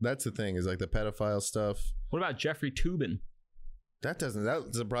that. That's the thing, is like the pedophile stuff. What about Jeffrey Toobin? That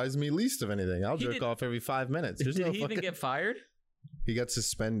surprised me least of anything. I'll jerk off every 5 minutes. Did he even get fired? He got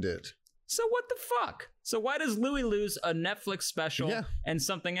suspended. So what the fuck? So why does Louis lose a Netflix special and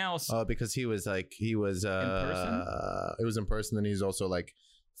something else? Oh, because he was in person? It was in person, and he's also like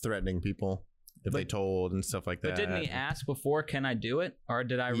threatening people if they told and stuff like that. But didn't he ask before, can I do it? Or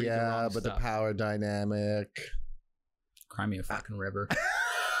did I read the wrong stuff? Yeah, but the power dynamic. Cry me a fucking river.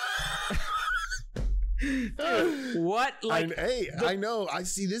 Dude, what? Like, I know. I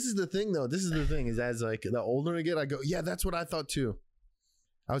see. This is the thing, though. This is the thing. Is as like the older I get, I go, yeah, that's what I thought too.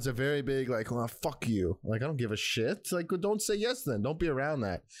 I was a very big like, well, fuck you. Like, I don't give a shit. Like, well, don't say yes then. Don't be around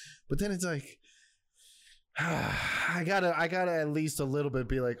that. But then it's like, I gotta at least a little bit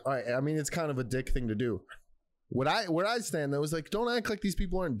be like, all right. I mean, it's kind of a dick thing to do. Where I stand though is like, don't act like these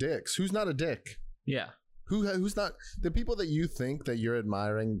people aren't dicks. Who's not a dick? Yeah. Who's not? The people that you think that you're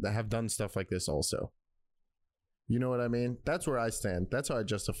admiring that have done stuff like this also. You know what I mean? That's where I stand. That's how I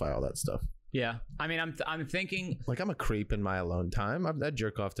justify all that stuff. Yeah. I mean, I'm thinking... Like, I'm a creep in my alone time. I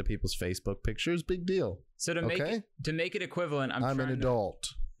jerk off to people's Facebook pictures. Big deal. So to make it equivalent, I'm an adult.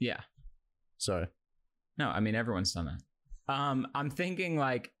 Yeah. Sorry. No, I mean, everyone's done that. I'm thinking,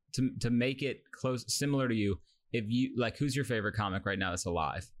 like, to make it close, similar to you, if you... Like, who's your favorite comic right now that's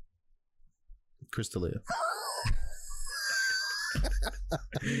alive? Chris D'Elia.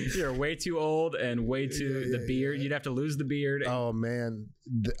 You're way too old and way too the beard. You'd have to lose the beard. Oh man,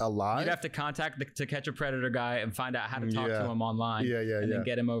 alive. You'd have to contact the To Catch a Predator guy and find out how to talk to him online. And then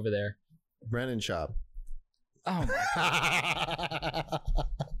get him over there. Brennan Schaub. Oh my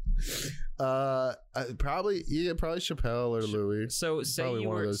god. Probably Chappelle or Louis. So say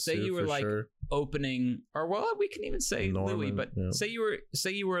you were like opening, or well, we can even say Norman, Louis, but say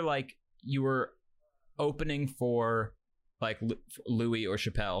you were opening for like Louis or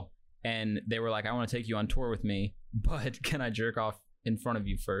Chappelle, and they were like, I want to take you on tour with me, but can I jerk off in front of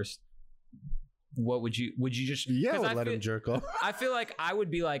you first? What would you just... Yeah, I would let him jerk off. I feel like I would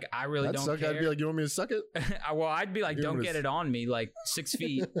be like, I really don't care. I'd be like, you want me to suck it? Well, I'd be like, don't get it on me, like 6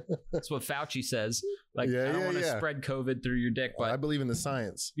 feet. That's what Fauci says. Like, I don't want to spread COVID through your dick, but... I believe in the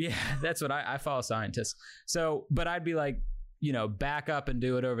science. Yeah, that's what I follow scientists. So, but I'd be like, you know, back up and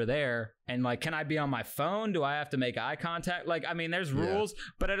do it over there. And like, can I be on my phone? Do I have to make eye contact? Like, I mean, there's rules,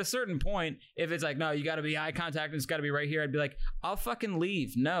 but at a certain point, if it's like, no, you got to be eye contact and it's got to be right here, I'd be like, I'll fucking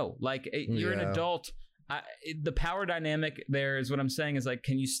leave. No, like you're an adult. The power dynamic there is what I'm saying is like,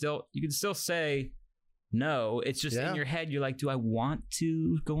 you can still say no. It's just in your head. You're like, do I want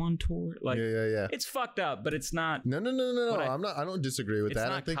to go on tour? Like, it's fucked up, but it's not. No. I don't disagree with that.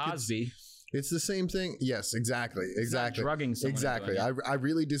 Not I think Cosby. It's the same thing. Yes, exactly. Not drugging someone. Exactly. I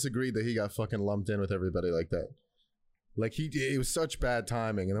really disagree that he got fucking lumped in with everybody like that. Like it was such bad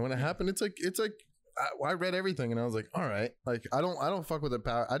timing, and then when it happened, it's like I read everything and I was like, all right. Like I don't fuck with the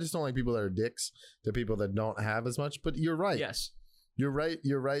power. I just don't like people that are dicks to people that don't have as much. But you're right. Yes. You're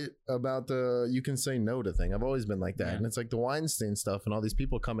right about the you can say no to thing. I've always been like that, and it's like the Weinstein stuff and all these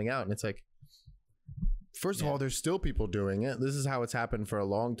people coming out, and it's like. First of all, there's still people doing it. This is how it's happened for a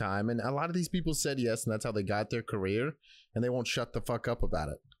long time. And a lot of these people said yes, and that's how they got their career. And they won't shut the fuck up about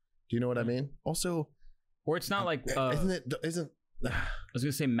it. Do you know what I mean? Also... Or it's not like... I was going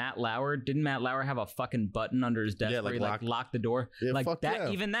to say Matt Lauer. Didn't Matt Lauer have a fucking button under his desk where he locked the door? Yeah, like that, yeah.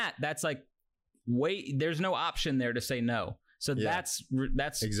 Even that's like... there's no option there to say no. So that's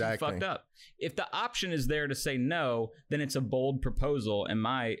exactly fucked up. If the option is there to say no, then it's a bold proposal in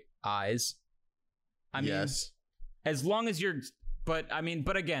my eyes. I mean, as long as you're, but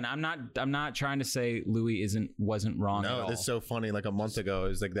again, I'm not trying to say Louis wasn't wrong. No, it's so funny. Like a month ago, it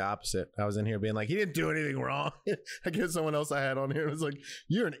was like the opposite. I was in here being like, he didn't do anything wrong. I guess someone else I had on here was like,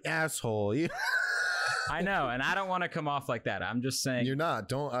 you're an asshole. I know, and I don't want to come off like that. I'm just saying you're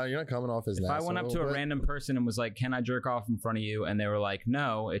not. You're not coming off as an asshole. If I went up to a random person and was like, "Can I jerk off in front of you?" and they were like,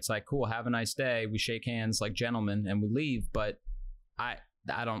 "No," it's like, "Cool, have a nice day." We shake hands like gentlemen and we leave. But I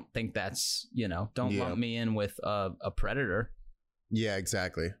don't think that's don't lump me in with a predator. Yeah,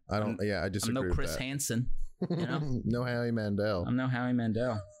 exactly. I disagree. I'm no Chris Hansen. No Howie Mandel. I'm no Howie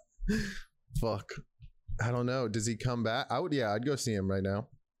Mandel. Fuck. I don't know. Does he come back? I'd go see him right now.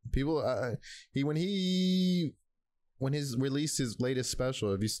 People, when his released his latest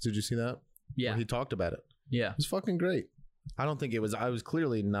special, did you see that? Yeah, where he talked about it. Yeah, it was fucking great. I don't think it was. I was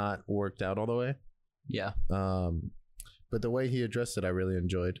clearly not worked out all the way. Yeah. But the way he addressed it, I really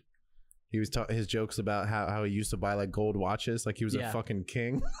enjoyed. He was his jokes about how he used to buy like gold watches, like he was a fucking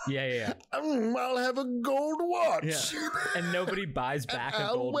king. Yeah. I'll have a gold watch. Yeah. And nobody buys back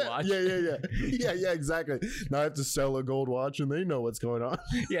a gold watch. Yeah, exactly. Now I have to sell a gold watch and they know what's going on.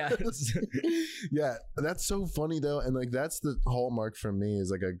 Yeah. Yeah, that's so funny though. And like that's the hallmark for me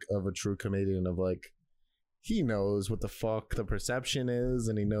is like of a true comedian of like he knows what the fuck the perception is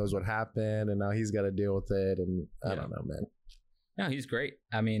and he knows what happened and now he's got to deal with it. And I don't know, man. No, he's great.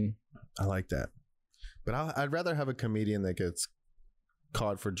 I mean, I like that, but I'd rather have a comedian that gets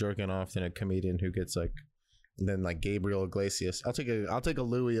caught for jerking off than a comedian who gets like Gabriel Iglesias. I'll take a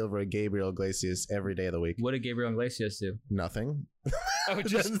Louis over a Gabriel Iglesias every day of the week. What did Gabriel Iglesias do? Nothing. Oh,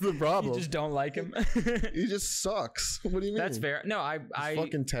 that's the problem. You just don't like him. He just sucks. What do you mean? That's fair. No, I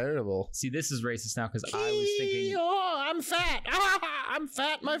fucking terrible. See, this is racist now because I was thinking, oh, I'm fat. I'm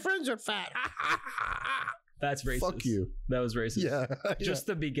fat. My friends are fat. That's racist. Fuck you. That was racist. Yeah. Just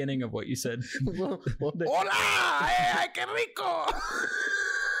the beginning of what you said. Hola, hey, que rico.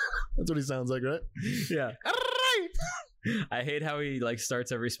 That's what he sounds like, right? Yeah. I hate how he like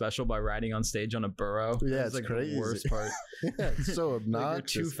starts every special by riding on stage on a burro. Yeah, it's like crazy. The worst part. Yeah, it's so obnoxious.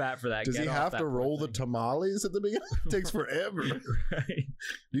 Like you're too fat for that. Does he have to roll the tamales at the beginning? It takes forever. Right.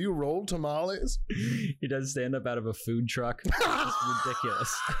 Do you roll tamales? He does stand up out of a food truck. It's just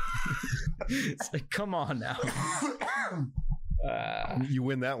ridiculous. It's like, come on now. You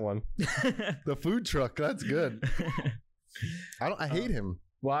win that one. The food truck. That's good. I hate him.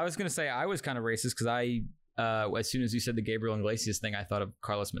 Well, I was gonna say I was kind of racist because as soon as you said the Gabriel Iglesias thing, I thought of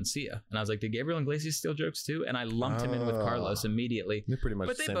Carlos Mencia, and I was like, did Gabriel Iglesias steal jokes too? And I lumped him in with Carlos immediately. They're pretty much.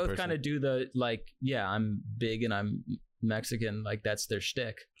 But they both kind of do the like, yeah, I'm big and I'm Mexican, like that's their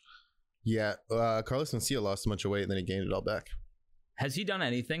shtick. Yeah, Carlos Mencia lost a bunch of weight and then he gained it all back. Has he done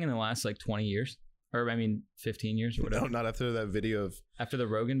anything in the last like 20 years? Or 15 years or whatever? No, not after that video after the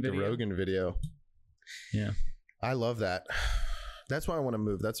Rogan video. The Rogan video. Yeah. I love that. That's why I want to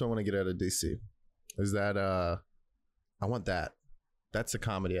move. That's why I want to get out of DC. Is that I want that. That's the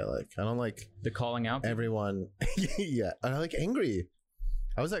comedy I like. I don't like the calling out people? Everyone. Yeah. I like angry.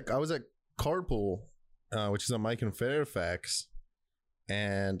 I was at Carpool, which is on Mike and Fairfax.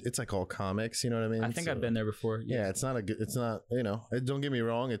 And it's like all comics, you know what I mean? I think I've been there before. Yeah, it's not, don't get me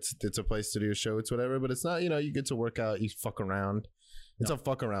wrong. It's a place to do a show. It's whatever, but it's not, you get to work out, you fuck around. It's a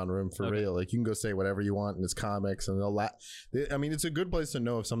fuck around room for real. Like you can go say whatever you want and it's comics and they'll it's a good place to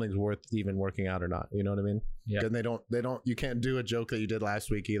know if something's worth even working out or not. You know what I mean? Yeah. And you can't do a joke that you did last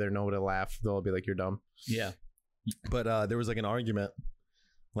week either. Nobody will laugh. They'll be like, you're dumb. Yeah. But there was like an argument.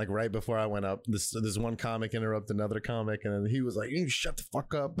 Like right before I went up, this one comic interrupted another comic, and then he was like, "You shut the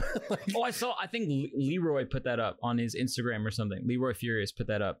fuck up." Like, I think Leroy put that up on his Instagram or something. Leroy Furious put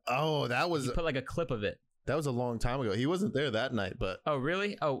that up. Oh, he put like a clip of it. That was a long time ago. He wasn't there that night, but oh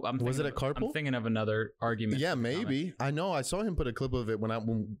really? Oh, was it at Carpool? I'm thinking of another argument. Yeah, maybe. I know. I saw him put a clip of it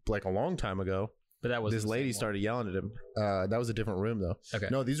when like a long time ago. But that was this lady started yelling at him. That was a different room though. Okay.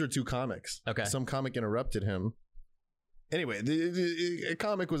 No, these are two comics. Okay. Some comic interrupted him. Anyway, a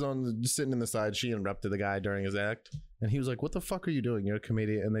comic was sitting in the side. She interrupted the guy during his act. And he was like, "What the fuck are you doing? You're a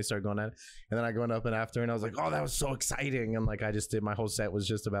comedian." And they started going at it. And then I went up and after and I was like, "Oh, that was so exciting." And like I just did my whole set was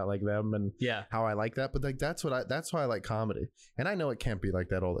just about like them and how I like that. But like that's why I like comedy. And I know it can't be like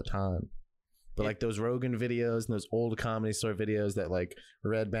that all the time. But like those Rogan videos and those old Comedy Store videos that like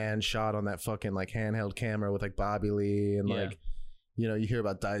Red Band shot on that fucking like handheld camera with like Bobby Lee and like you hear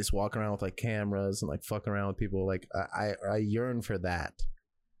about Dice walking around with like cameras and like fucking around with people. Like I yearn for that.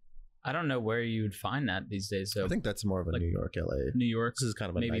 I don't know where you would find that these days. So I think that's more of a like New York, LA. New York, This is kind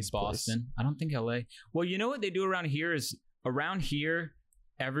of a maybe nice Boston. place. I don't think LA. Well, you know what they do around here is around here,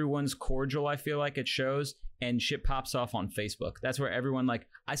 everyone's cordial. I feel like it shows, and shit pops off on Facebook. That's where everyone like.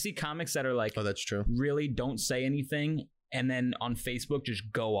 I see comics that are like, Oh, that's true. really don't say anything, and then on Facebook just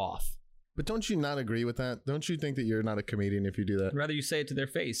go off. But don't you not agree with that? Don't you think that you're not a comedian if you do that? I'd rather you say it to their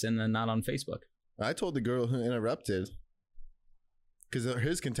face and then not on Facebook. I told the girl who interrupted, because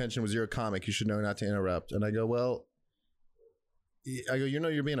his contention was, you're a comic, you should know not to interrupt. And I go, well, you know,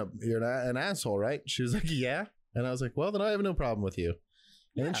 you're an asshole, right? She was like, yeah. And I was like, well, then I have no problem with you.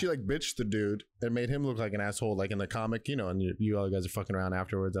 And then she like bitched the dude and made him look like an asshole, like in the comic, you know, and you all guys are fucking around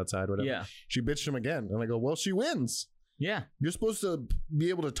afterwards outside, whatever. Yeah. She bitched him again. And I go, well, she wins. Yeah. You're supposed to be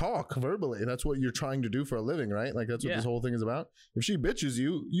able to talk verbally. That's what you're trying to do for a living, right? Like that's what this whole thing is about. If she bitches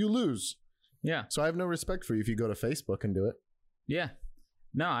you, you lose. Yeah. So I have no respect for you if you go to Facebook and do it. Yeah.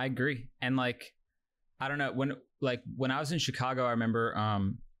 No, I agree. And like, I don't know, when I was in Chicago, I remember,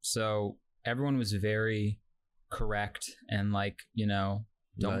 so everyone was very correct and like, you know,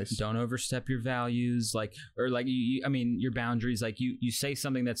 don't overstep your values, like, or like I mean your boundaries. Like you say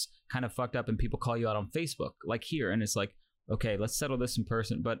something that's kind of fucked up and people call you out on Facebook, like here, and it's like, okay, let's settle this in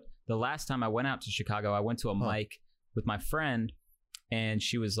person. But the last time I went out to Chicago, I went to a mic with my friend, and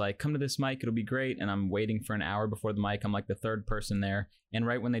she was like, come to this mic, it'll be great. And I'm waiting for an hour before the mic. I'm like the third person there, and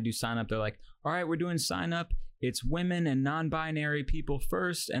right when they do sign up, they're like, all right, we're doing sign up. It's women and non-binary people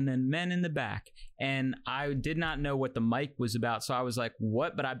first, and then men in the back. And I did not know what the mic was about. So I was like,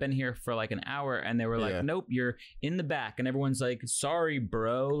 what? But I've been here for like an hour. And they were like, nope, you're in the back. And everyone's like, sorry,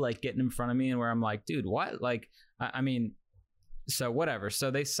 bro, like getting in front of me. And where I'm like, dude, what? Like, I mean, so whatever. So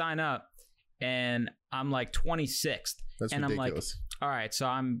they sign up and I'm like 26th. That's and ridiculous. I'm like, all right, so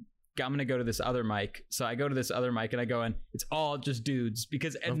I'm going to go to this other mic. So I go to this other mic and I go in, it's all just dudes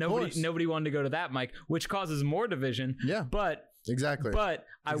because nobody wanted to go to that mic, which causes more division. Yeah. But exactly. But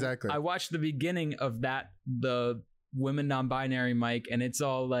I watched the beginning of the women non-binary mic, and it's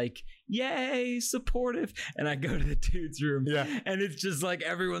all like, yay, supportive. And I go to the dude's room, and it's just like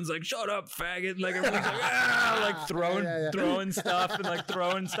everyone's like, shut up, faggot. Like everyone's like, like throwing stuff and like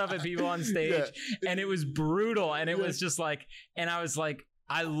throwing stuff at people on stage. And it was brutal. And it was just like, and I was like,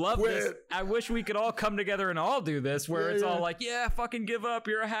 I love this. I wish we could all come together and all do this, where it's all like, yeah, fucking give up,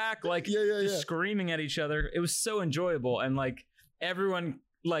 you're a hack, like just screaming at each other. It was so enjoyable, and like everyone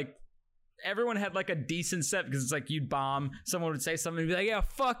had like a decent set, because it's like you'd bomb, someone would say something and be like, yeah,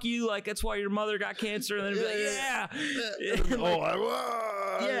 fuck you, like that's why your mother got cancer, and then it'd be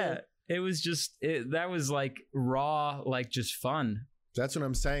like, it was just that was like raw, like just fun. That's what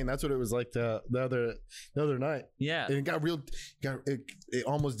I'm saying. That's what it was like the other night. Yeah. And it got real. It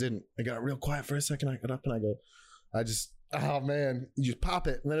almost didn't. It got real quiet for a second. I got up and oh man, you just pop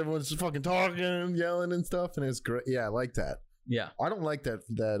it, and then everyone's just fucking talking and yelling and stuff, and it's great. Yeah, I like that. Yeah. I don't like that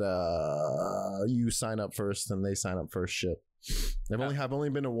you sign up first and they sign up first shit. I've only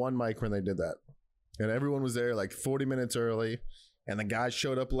been to one mic when they did that, and everyone was there like 40 minutes early, and the guy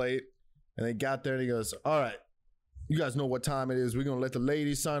showed up late, and they got there and he goes, all right, you guys know what time it is. We're going to let the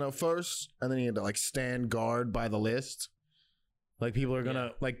ladies sign up first. And then he had to like stand guard by the list. Like people are going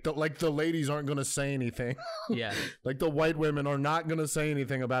to like the ladies aren't going to say anything. Yeah. Like the white women are not going to say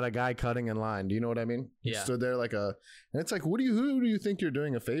anything about a guy cutting in line. Do you know what I mean? Yeah. He stood there like and it's like, who do you think you're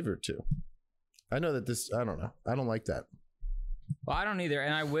doing a favor to? I know that I don't know. I don't like that. Well, I don't either.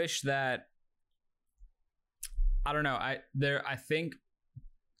 And I wish that, I don't know.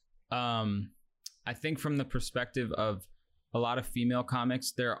 I think from the perspective of a lot of female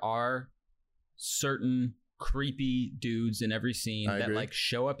comics, there are certain creepy dudes in every scene that like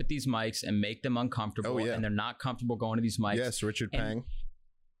show up at these mics and make them uncomfortable, and they're not comfortable going to these mics. Yes, Richard Pang.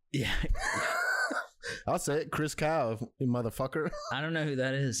 Yeah. I'll say it, Chris Cow, you motherfucker. I don't know who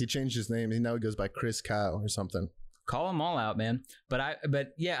that is. He changed his name. Now he goes by Chris Cow or something. Call them all out, man. But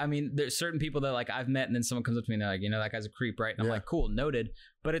yeah, I mean, there's certain people that like I've met, and then someone comes up to me and they're like, you know, that guy's a creep, right? And I'm like, cool, noted.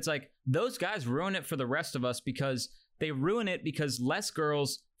 But it's like those guys ruin it for the rest of us, because they ruin it because less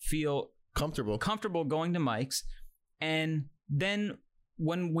girls feel comfortable going to mics. And then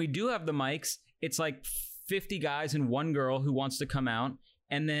when we do have the mics, it's like 50 guys and one girl who wants to come out,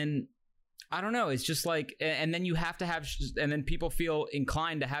 and then I don't know. It's just like, and then you have to have, and then people feel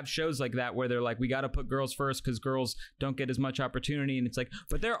inclined to have shows like that where they're like, we got to put girls first because girls don't get as much opportunity. And it's like,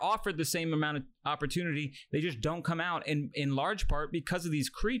 but they're offered the same amount of opportunity. They just don't come out in large part because of these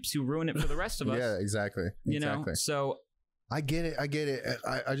creeps who ruin it for the rest of us. Yeah, exactly. You know, so. I get it.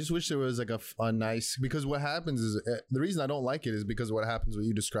 I just wish there was like a nice, because what happens is, the reason I don't like it is because of what happens, what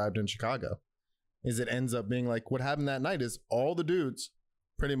you described in Chicago, is it ends up being like what happened that night is all the dudes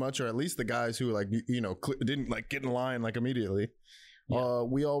pretty much, or at least the guys who like didn't like get in line like immediately. Yeah.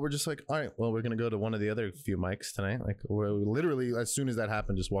 We all were just like, all right, well, we're gonna go to one of the other few mics tonight. Like, we're literally as soon as that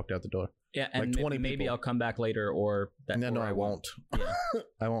happened, just walked out the door. Yeah, and like 20 maybe people. I'll come back later, or that. No, or I won't. Yeah.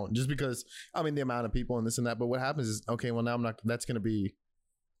 I won't, just because I mean the amount of people and this and that. But what happens is, okay, well now I'm not. That's gonna be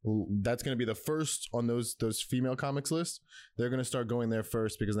the first on those female comics lists. They're gonna start going there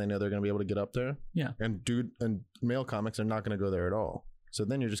first because they know they're gonna be able to get up there. Yeah. And male comics are not gonna go there at all. So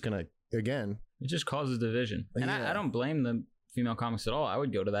then you're just gonna again. It just causes division, and Yeah. I don't blame the female comics at all. I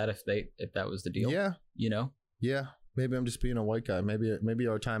would go to that if that was the deal. Yeah. You know. Yeah. Maybe I'm just being a white guy. Maybe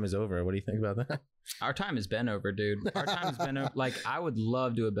our time is over. What do you think about that? Our time has been over, dude. Our time has been over. Like, I would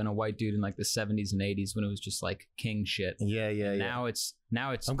love to have been a white dude in like the 70s and 80s when it was just like king shit. Yeah. Now it's.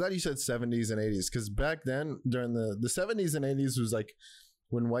 I'm glad you said 70s and 80s because back then during the 70s and 80s was like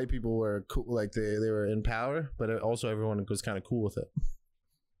when white people were cool, like they were in power, but also everyone was kind of cool with it.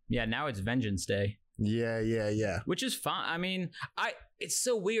 Yeah, now it's Vengeance Day. Yeah. Which is fine. I mean, it's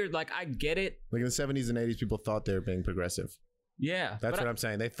so weird. Like, I get it. Like in the 70s and 80s, people thought they were being progressive. Yeah. That's what I'm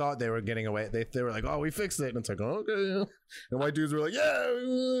saying. They thought they were getting away. They were like, oh, we fixed it. And it's like, oh, okay. And white dudes were like,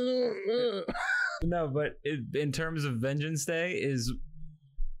 yeah. No, but in terms of Vengeance Day is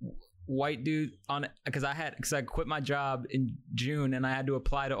white dude on, because I quit my job in June and I had to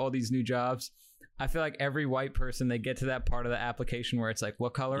apply to all these new jobs. I feel like every white person, they get to that part of the application where it's like,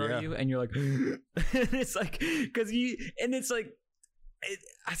 what color are you? And you're like, and it's like, because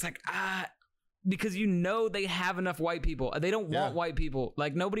because they have enough white people. They don't want white people.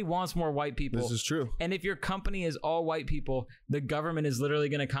 Like, nobody wants more white people. This is true. And if your company is all white people, the government is literally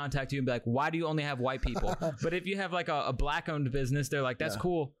going to contact you and be like, why do you only have white people? But if you have like a black owned business, they're like, that's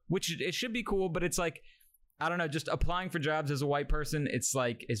cool, which it should be cool. But it's like, I don't know, just applying for jobs as a white person, it's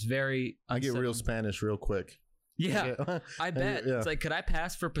like, it's very unsettling. I get real Spanish real quick. Yeah, I bet. It's like, could I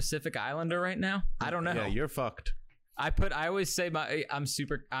pass for Pacific Islander right now? I don't know. Yeah, you're fucked. I always say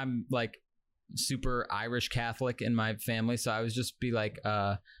I'm like super Irish Catholic in my family, so I was just be like,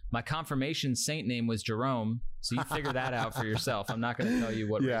 my confirmation saint name was Jerome, so you figure that out for yourself. I'm not going to tell you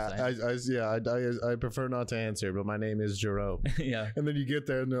what. I prefer not to answer, but my name is Jerome. Yeah, and then you get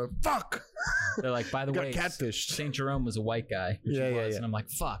there and they're like, fuck. They're like, by the way, catfished. Saint Jerome was a white guy. And I'm like,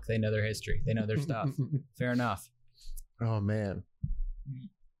 fuck, they know their history, they know their stuff. Fair enough. Oh man.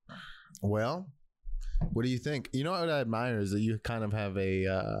 Well, what do you think? You know what I admire is that you kind of have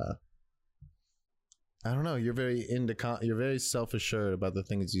a I don't know, you're very you're very self-assured about the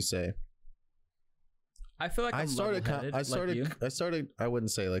things you say. I feel like I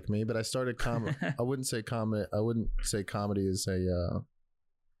wouldn't say like me, but I started I wouldn't say comedy is a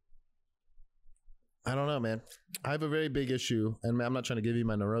I don't know, man. I have a very big issue, and I'm not trying to give you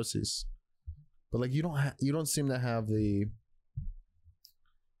my neuroses, but like you don't seem to have the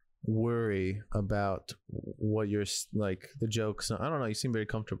worry about what you're like, the jokes. I don't know, you seem very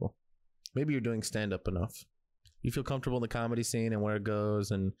comfortable. Maybe you're doing stand-up enough. You feel comfortable in the comedy scene and where it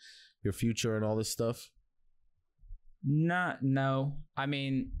goes and your future and all this stuff? No. I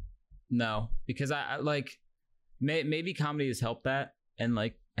mean, no. Because I like, maybe comedy has helped that and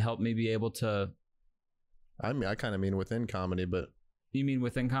like helped me be able to... I mean, I kind of mean within comedy, but... You mean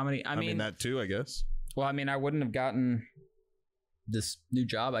within comedy? I mean that too, I guess. Well, I mean, I wouldn't have gotten this new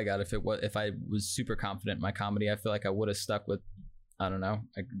job I got if I was super confident in my comedy. I feel like I would have stuck with, I don't know,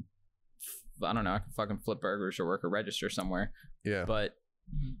 I could fucking flip burgers or work a register somewhere. Yeah. But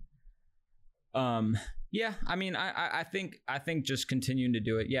yeah, I mean, I think just continuing to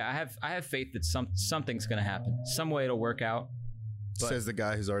do it. Yeah, I have faith that something's gonna happen. Some way it'll work out. But says the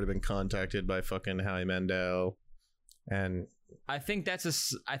guy who's already been contacted by fucking Howie Mandel. And I think that's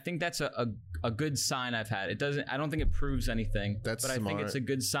a good sign I've had. I don't think it proves anything. But smart. I think it's a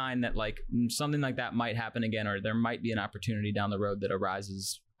good sign that like something like that might happen again, or there might be an opportunity down the road that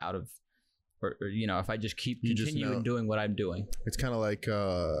arises out of, or you know, if I just continue doing what I'm doing. It's kind of like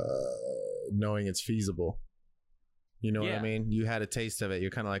knowing it's feasible. You know what I mean? You had a taste of it.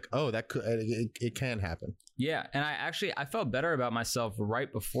 You're kind of like, oh, that could, it can happen. Yeah, and I felt better about myself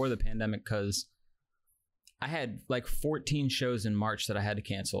right before the pandemic because I had like 14 shows in March that I had to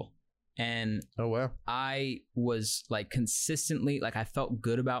cancel. And oh wow, I was like consistently, like I felt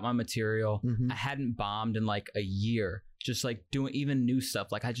good about my material. I hadn't bombed in like a year, just like doing even new stuff.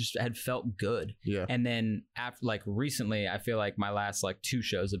 Like I just had felt good. Yeah. And then after like recently, I feel like my last like 2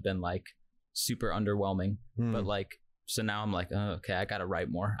 shows have been like super underwhelming. But like, so now I'm like, oh, okay, I got to write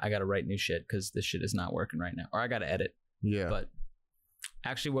more. I got to write new shit because this shit is not working right now. Or I got to edit. Yeah. But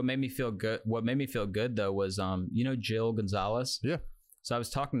actually what made me feel good though was, you know, Jill Gonzalez. Yeah. So I was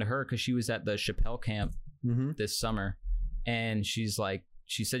talking to her because she was at the Chappelle camp this summer, and she's like,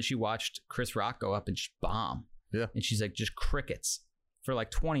 she said she watched Chris Rock go up and just bomb. Yeah. And she's like, just crickets for like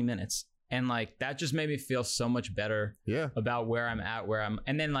 20 minutes. And like, that just made me feel so much better about where I'm at,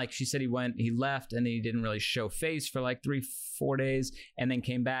 and then like she said, he left and then he didn't really show face for like 3-4 days and then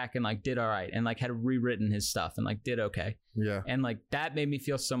came back and like did all right and like had rewritten his stuff and like did okay. Yeah. And like, that made me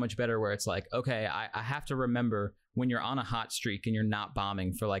feel so much better where it's like, okay, I have to remember when you're on a hot streak and you're not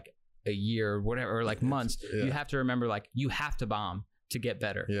bombing for like a year or whatever, or like months, you have to remember like you have to bomb to get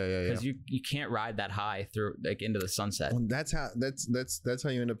better. Because you can't ride that high through like into the sunset. Well, that's how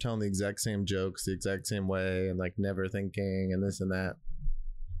you end up telling the exact same jokes the exact same way and like never thinking and this and that.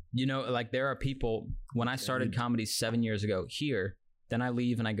 You know, like there are people, when I started comedy 7 years ago here, then I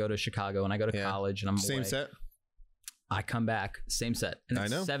leave and I go to Chicago and I go to college and I'm same away. Set. I come back, same set. And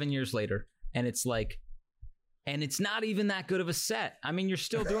it's 7 years later. And it's like, and it's not even that good of a set. I mean, you're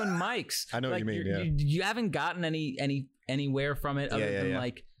still doing mics. I know like, what you mean. You haven't gotten anywhere from it other than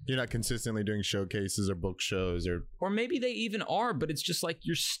like, you're not consistently doing showcases or book shows or maybe they even are, but it's just like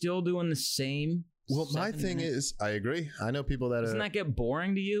you're still doing the same. Well, my thing is, I agree. I know people that doesn't that get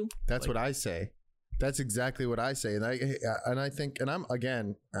boring to you? That's like, what I say. That's exactly what I say, and I think, and I'm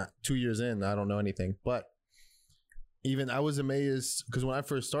again 2 years in, I don't know anything, but even I was amazed because when I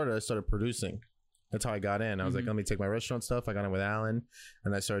first started, I started producing. That's how I got in. I was like, let me take my restaurant stuff. I got in with Alan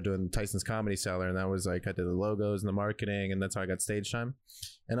and I started doing Tyson's Comedy Cellar. And that was like, I did the logos and the marketing and that's how I got stage time.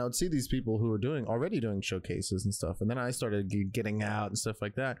 And I would see these people who were already doing showcases and stuff. And then I started getting out and stuff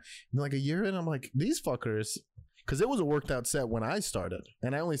like that. And like a year in, I'm like, these fuckers, because it was a worked out set when I started.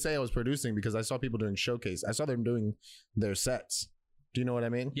 And I only say I was producing because I saw people doing showcase. I saw them doing their sets. Do you know what I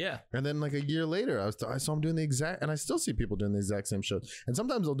mean? Yeah. And then like a year later, I saw them doing the exact, and I still see people doing the exact same shows. And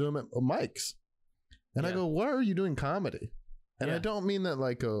sometimes they'll do them at mics. And I go, why are you doing comedy? And I don't mean that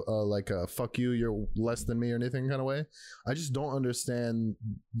like a fuck you, you're less than me or anything kind of way. I just don't understand.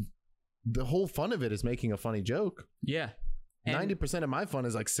 The whole fun of it is making a funny joke. Yeah. 90% of my fun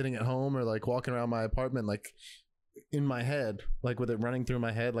is like sitting at home or like walking around my apartment, like in my head, like with it running through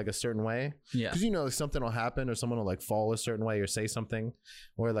my head like a certain way. Yeah. Because you know something will happen or someone will like fall a certain way or say something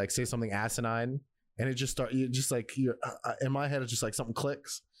or like say something asinine. And it just you're in my head, it's just like something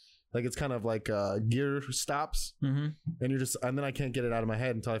clicks. Like it's kind of like gear stops and then I can't get it out of my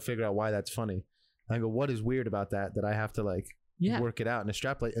head until I figure out why that's funny. And I go, what is weird about that I have to like work it out and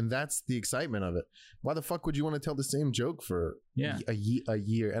extrapolate? And that's the excitement of it. Why the fuck would you want to tell the same joke for a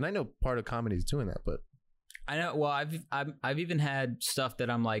year? And I know part of comedy is doing that, but I know. Well, I've even had stuff that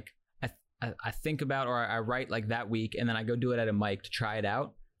I'm like, I think about or I write like that week and then I go do it at a mic to try it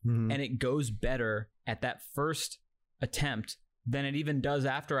out. And it goes better at that first attempt than it even does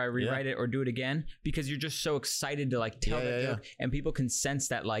after I rewrite it or do it again, because you're just so excited to like tell that joke and people can sense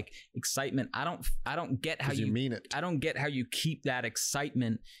that like excitement. I don't get how you mean it. I don't get how you keep that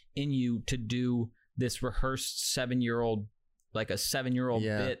excitement in you to do this rehearsed 7-year-old, like a 7-year-old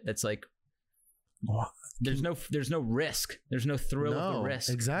bit that's like, there's no risk. There's no thrill of the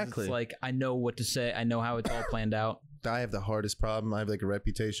risk. Exactly. It's like, I know what to say. I know how it's all planned out. I have the hardest problem. I have like a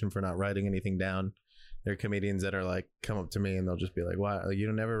reputation for not writing anything down. There are comedians that are like, come up to me and they'll just be like, "Wow, you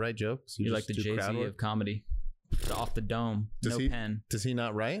don't never write jokes? You're like the Jay-Z of comedy, off the dome, pen. Does he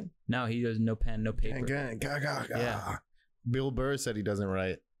not write? No, he does no pen, no paper. Yeah. Bill Burr said he doesn't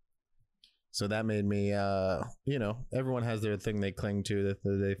write. So that made me, everyone has their thing they cling to that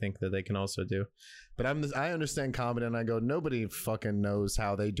they think that they can also do. But I understand comedy and I go, nobody fucking knows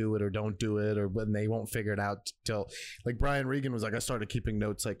how they do it or don't do it or when they won't figure it out till, like Brian Regan was like, I started keeping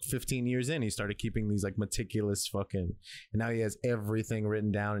notes like 15 years in. He started keeping these like meticulous fucking, and now he has everything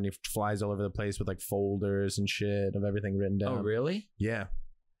written down and he flies all over the place with like folders and shit of everything written down. Oh, really? Yeah.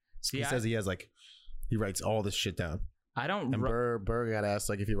 See, he says he has like, he writes all this shit down. I don't. And Burr got asked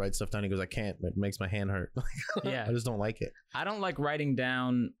like if he writes stuff down. He goes, I can't. It makes my hand hurt. Yeah, I just don't like it. I don't like writing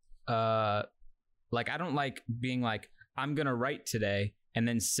down. Like I don't like being like I'm gonna write today and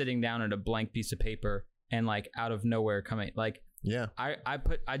then sitting down at a blank piece of paper and like out of nowhere coming like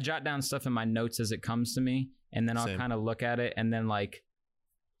I jot down stuff in my notes as it comes to me and then I'll kind of look at it and then like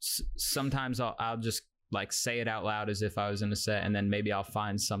sometimes I'll just like say it out loud as if I was in a set and then maybe I'll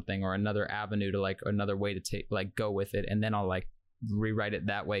find something or another avenue to like another way to take like go with it and then I'll like rewrite it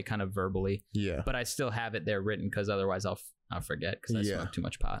that way kind of verbally. Yeah. But I still have it there written because otherwise I'll forget because I smoke too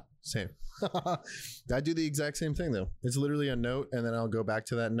much pot. Same. I do the exact same thing though. It's literally a note and then I'll go back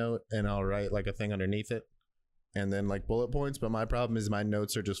to that note and I'll write like a thing underneath it and then like bullet points. But my problem is my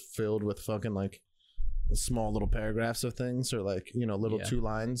notes are just filled with fucking like small little paragraphs of things or like, little 2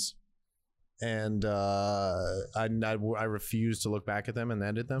 lines. And I refuse to look back at them and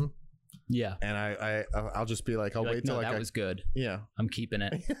edit them. Yeah. And I'll just be like, I'll You're wait till no, like that was good. yeah. I'm keeping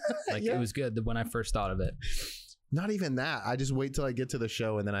it. Like Yeah. it was good when I first thought of it. Not even that. I just wait till I get to the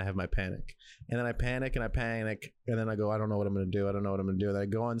show and then I have my panic. And then I panic and then I go, I don't know what I'm going to do. I don't know what I'm going to do. And then I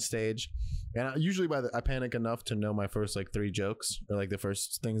go on stage and usually I panic enough to know my first like 3 jokes or like the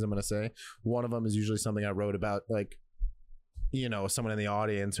first things I'm going to say. One of them is usually something I wrote about, like, you know, someone in the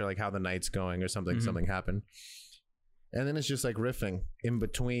audience or like how the night's going or something, something happened. And then it's just like riffing in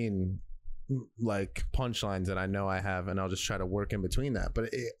between like punchlines that I know I have. And I'll just try to work in between that.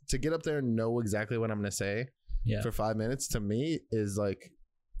 But to get up there and know exactly what I'm going to say for 5 minutes to me is like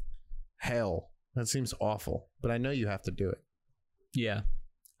hell. That seems awful, but I know you have to do it. Yeah.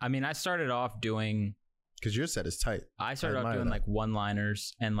 I mean, I started off doing, because your set is tight. I started off doing like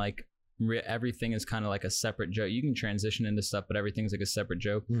one-liners and like everything is kind of like a separate joke. You can transition into stuff, but everything's like a separate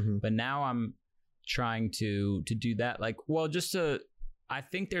joke. But now I'm trying to do that. Like, well, I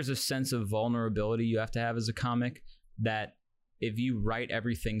think there's a sense of vulnerability you have to have as a comic that if you write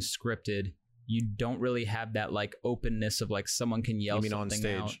everything scripted, you don't really have that like openness of like someone can yell something on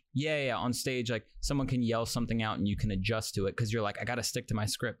stage out. Yeah, on stage, like someone can yell something out and you can adjust to it because you're like, I got to stick to my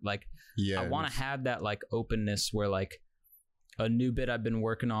script. Like, I want to have that like openness where like a new bit I've been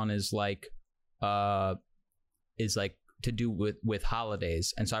working on is like to do with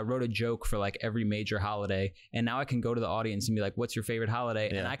holidays. And so I wrote a joke for like every major holiday, and now I can go to the audience and be like, what's your favorite holiday?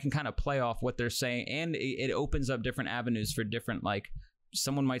 And I can kind of play off what they're saying, and it opens up different avenues for different, like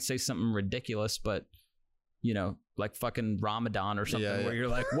someone might say something ridiculous, but you know, like fucking Ramadan or something where you're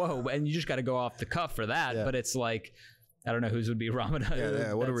like, whoa, and you just got to go off the cuff for that. But it's like, I don't know whose would be Ramadan.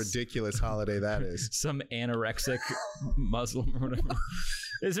 Yeah, what a ridiculous holiday that is. Some anorexic Muslim or whatever.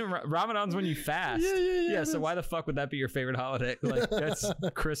 Isn't Ramadan's when you fast? Yeah. So why the fuck would that be your favorite holiday? Like that's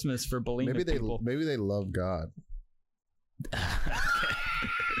Christmas for bulimic people. Maybe they love God. I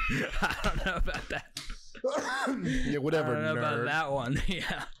don't know about that. Yeah, whatever. I don't know nerd. about that one.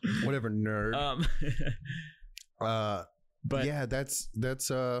 Yeah. Whatever, nerd. But yeah, that's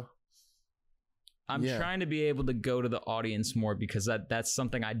I'm trying to be able to go to the audience more because that's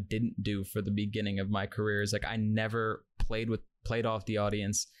something I didn't do for the beginning of my career. Is like I never played off the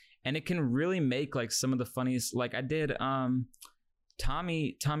audience, and it can really make like some of the funniest. Like I did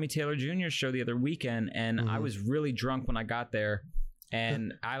Tommy Taylor Jr.'s show the other weekend, and I was really drunk when I got there,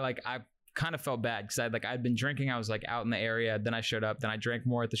 and I kind of felt bad because I'd been drinking. I was like out in the area. Then I showed up. Then I drank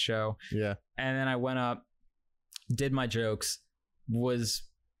more at the show. Yeah. And then I went up, did my jokes, was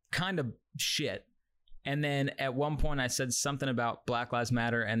kind of shit. And then at one point I said something about Black Lives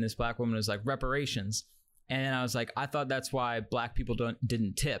Matter, and this black woman was like, reparations. And then I was like, I thought that's why black people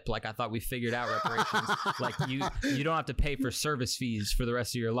didn't tip. Like I thought we figured out reparations. Like you don't have to pay for service fees for the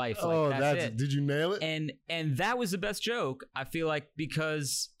rest of your life. Like, that's it. Did you nail it? And that was the best joke, I feel like,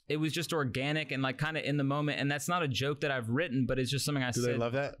 because it was just organic and like kind of in the moment. And that's not a joke that I've written, but it's just something I said. Do they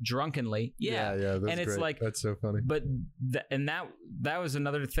love that? Drunkenly. Yeah. That's and it's great. like, that's so funny. But that was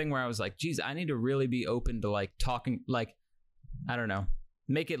another thing where I was like, geez, I need to really be open to like talking, like, I don't know,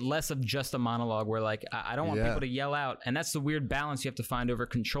 make it less of just a monologue where like, I don't want people to yell out. And that's the weird balance you have to find over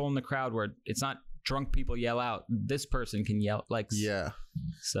controlling the crowd where it's not drunk people yell out. This person can yell like,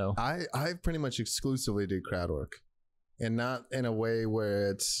 so I pretty much exclusively do crowd work. And not in a way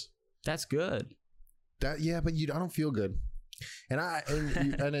where that's good. But I don't feel good.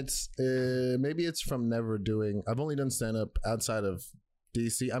 And it's maybe it's from never doing. I've only done stand up outside of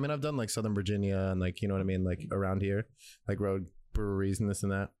DC. I mean, I've done like Southern Virginia and like, you know what I mean, like around here, like road breweries and this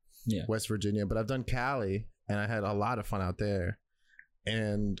and that. Yeah. West Virginia, but I've done Cali and I had a lot of fun out there.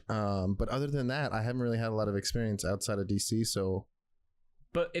 And but other than that, I haven't really had a lot of experience outside of DC. So.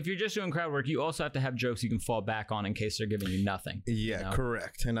 But if you're just doing crowd work, you also have to have jokes you can fall back on in case they're giving you nothing. Yeah, you know?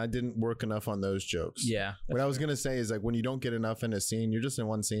 Correct. And I didn't work enough on those jokes. Yeah. What I was going to say is like when you don't get enough in a scene, you're just in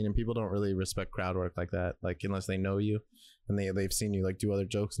one scene and people don't really respect crowd work like that. Like unless they know you and they've seen you like do other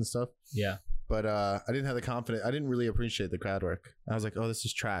jokes and stuff. Yeah. But I didn't have the confidence. I didn't really appreciate the crowd work. I was like, oh, this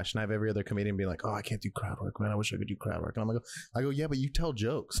is trash. And I have every other comedian being like, oh, I can't do crowd work, man. I wish I could do crowd work. And I go, yeah, but you tell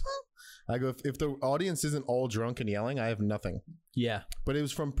jokes. I go, if the audience isn't all drunk and yelling, I have nothing. Yeah. But it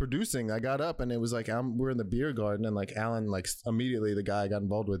was from producing. I got up and it was like, we're in the beer garden and like Alan, like immediately the guy I got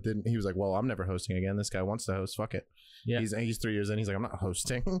involved with he was like, well, I'm never hosting again. This guy wants to host. Fuck it. Yeah. He's 3 years in. He's like, I'm not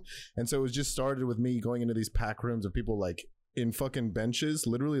hosting. And so it was just started with me going into these packed rooms of people like in fucking benches,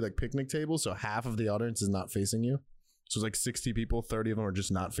 literally like picnic tables. So half of the audience is not facing you. So it's like 60 people, 30 of them are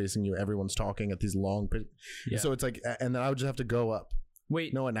just not facing you. Everyone's talking at these long. So it's like, and then I would just have to go up.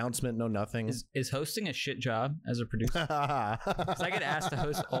 Wait, no announcement, no nothing. Is hosting a shit job as a producer? Because I get asked to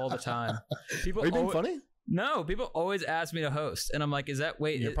host all the time. People, are you being funny? No, people always ask me to host, and I'm like, is that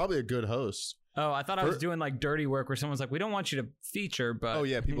You're probably a good host. Oh, I thought I was doing like dirty work where someone's like, we don't want you to feature, but Oh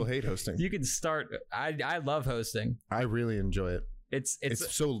yeah, people hate hosting. you can start. I love hosting. I really enjoy it. It's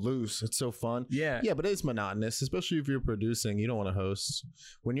so loose. It's so fun. Yeah. Yeah, but it's monotonous, especially if you're producing. You don't want to host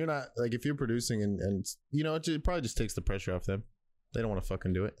when you're not, like, if you're producing and you know, it probably just takes the pressure off them. They don't want to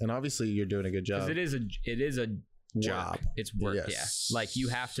fucking do it. And obviously you're doing a good job. Because it is a job. It's work. Yes. Yeah. Like you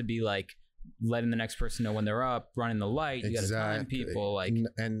have to be like letting the next person know when they're up, running the light. You got to time people. Like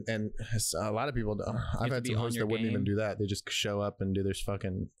and a lot of people. I've had some hosts that wouldn't even do that. They just show up and do their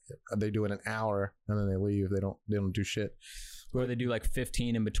fucking. They do it an hour and then they leave. They don't do shit. Or they do like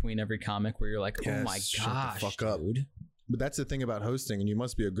 15 in between every comic where you're like, oh my gosh, fuck up, dude. But that's the thing about hosting, and you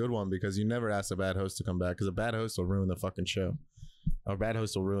must be a good one because you never ask a bad host to come back because a bad host will ruin the fucking show. A bad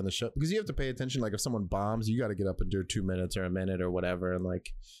host will ruin the show because you have to pay attention. Like if someone bombs, you got to get up and do 2 minutes or a minute or whatever,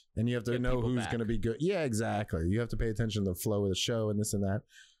 and you have to know who's going to be good. Yeah, exactly. You have to pay attention to the flow of the show and this and that.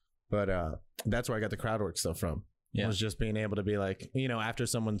 But that's where I got the crowd work stuff from. Yeah. It was just being able to be like, you know, after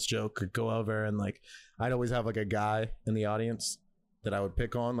someone's joke could go over and like, I'd always have like a guy in the audience that I would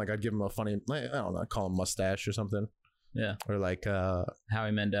pick on. Like I'd give him a funny, I don't know, call him mustache or something. Yeah. Or like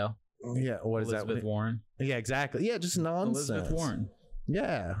Howie Mandel. Yeah. What is that? Elizabeth Warren. Yeah, exactly. Yeah, just nonsense. Elizabeth Warren.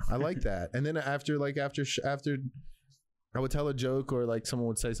 Yeah, I like that. And then after I would tell a joke or like someone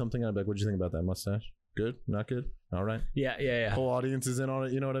would say something, I'd be like, what'd you think about that mustache? Good? Not good? All right. Yeah. Whole audience is in on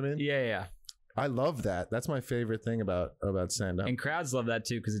it, you know what I mean? Yeah. I love that. That's my favorite thing about stand-up. And crowds love that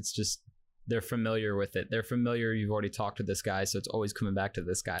too because it's just they're familiar with it. They're familiar. You've already talked to this guy, so it's always coming back to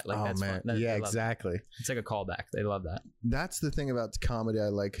this guy. Like, oh, that's man. Fun. Yeah, exactly. It's like a callback. They love that. That's the thing about comedy I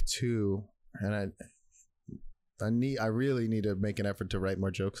like too. And I really need to make an effort to write more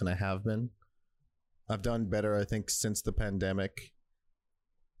jokes, and I have been. I've done better, I think, since the pandemic.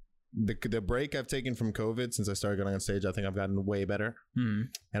 The break I've taken from COVID since I started going on stage, I think I've gotten way better. Mm-hmm.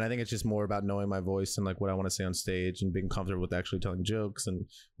 And I think it's just more about knowing my voice and like what I want to say on stage and being comfortable with actually telling jokes and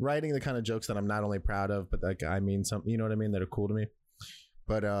writing the kind of jokes that I'm not only proud of, but like I mean something, you know what I mean, that are cool to me.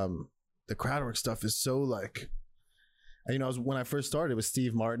 But the crowd work stuff is so like, you know, when I first started with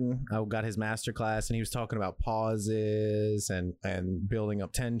Steve Martin, I got his masterclass and he was talking about pauses and building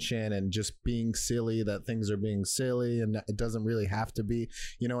up tension and just being silly, that things are being silly and it doesn't really have to be,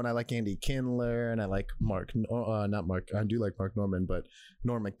 you know. And I like Andy Kindler and I like I do like Mark Norman, but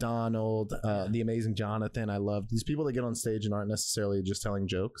Norm Macdonald, the Amazing Jonathan. I love these people that get on stage and aren't necessarily just telling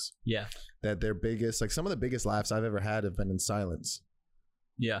jokes. Yeah. That their biggest, like some of the biggest laughs I've ever had have been in silence.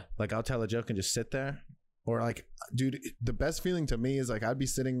 Yeah. Like I'll tell a joke and just sit there. Or like, dude, the best feeling to me is like I'd be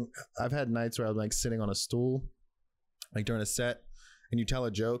sitting. I've had nights where I'm like sitting on a stool, like during a set, and you tell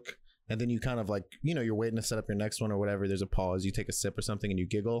a joke, and then you kind of like, you know, you're waiting to set up your next one or whatever. There's a pause. You take a sip or something, and you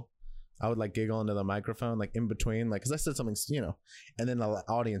giggle. I would like giggle into the microphone, like in between, like because I said something, you know, and then the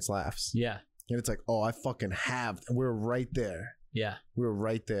audience laughs. Yeah, and it's like, oh, I fucking have. We're right there. Yeah, we're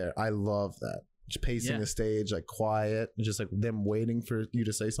right there. I love that. Just pacing the stage, like quiet, and just like them waiting for you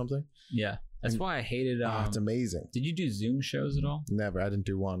to say something. Yeah. That's why I hated. It's amazing. Did you do Zoom shows at all? Never. I didn't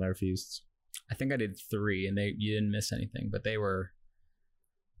do one. I refused. I think I did 3, and you didn't miss anything. But they were.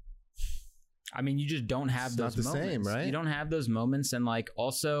 I mean, you just don't have those moments. Not the same, right? You don't have those moments, and like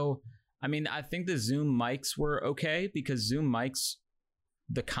also, I mean, I think the Zoom mics were okay because Zoom mics,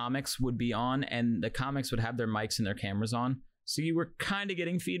 the comics would be on, and the comics would have their mics and their cameras on, so you were kind of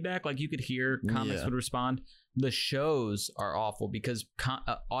getting feedback. Like you could hear comics would respond. The shows are awful because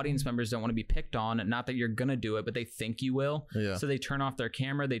audience members don't want to be picked on. Not that you're going to do it, but they think you will. Yeah. So they turn off their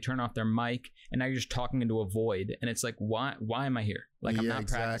camera, they turn off their mic, and now you're just talking into a void. And it's like, why am I here? Like, I'm not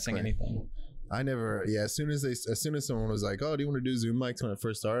practicing anything. I never, as soon as someone was like, oh, do you want to do Zoom mics when it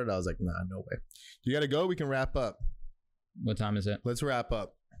first started? I was like, nah, no way. You got to go. We can wrap up. What time is it? Let's wrap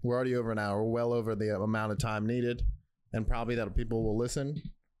up. We're already over an hour. We're well over the amount of time needed. And probably that people will listen.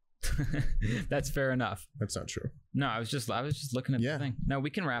 That's fair enough. That's not true. No, I was just looking at the thing. No, we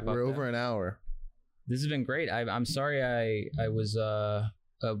can wrap up. We're over an hour. This has been great. I'm sorry I was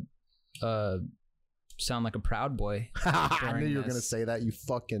sound like a proud boy. I knew you were gonna say that, you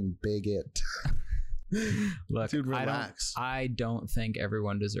fucking bigot. Look, dude, relax. I don't think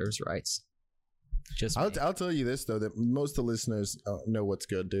everyone deserves rights. Just I'll tell you this though, that most of the listeners know what's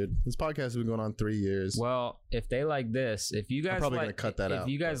good, dude. This podcast has been going on 3 years. Well, if they like this, if you guys I'm probably gonna cut that out. If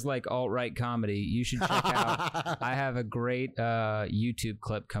you guys like alt-right comedy, you should check out. I have a great YouTube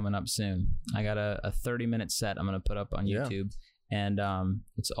clip coming up soon. I got a 30-minute set I'm gonna put up on YouTube, and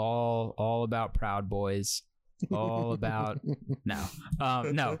it's all about Proud Boys. All about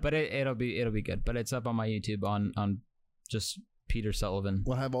no, but it'll be good. But it's up on my YouTube on just Peter Sullivan.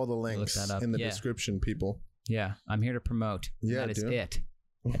 We'll have all the links that up. in the Yeah. description, people. Yeah, I'm here to promote. Yeah, That is dude. it.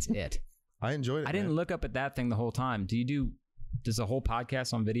 That's it. I enjoyed it. I didn't man. look up at that thing the whole time. Does the whole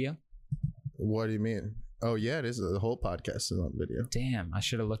podcast on video? What do you mean? Oh yeah, it is. The whole podcast is on video. Damn, I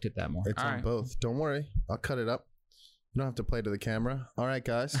should have looked at that more. It's All on right. both. Don't worry, I'll cut it up. You don't have to play to the camera. All right,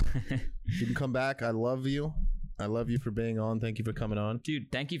 guys, you can come back. I love you. I love you for being on. Thank you for coming on.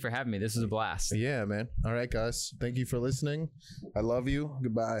 Dude, thank you for having me. This is a blast. Yeah, man. All right, guys. Thank you for listening. I love you.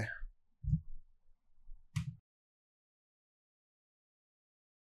 Goodbye.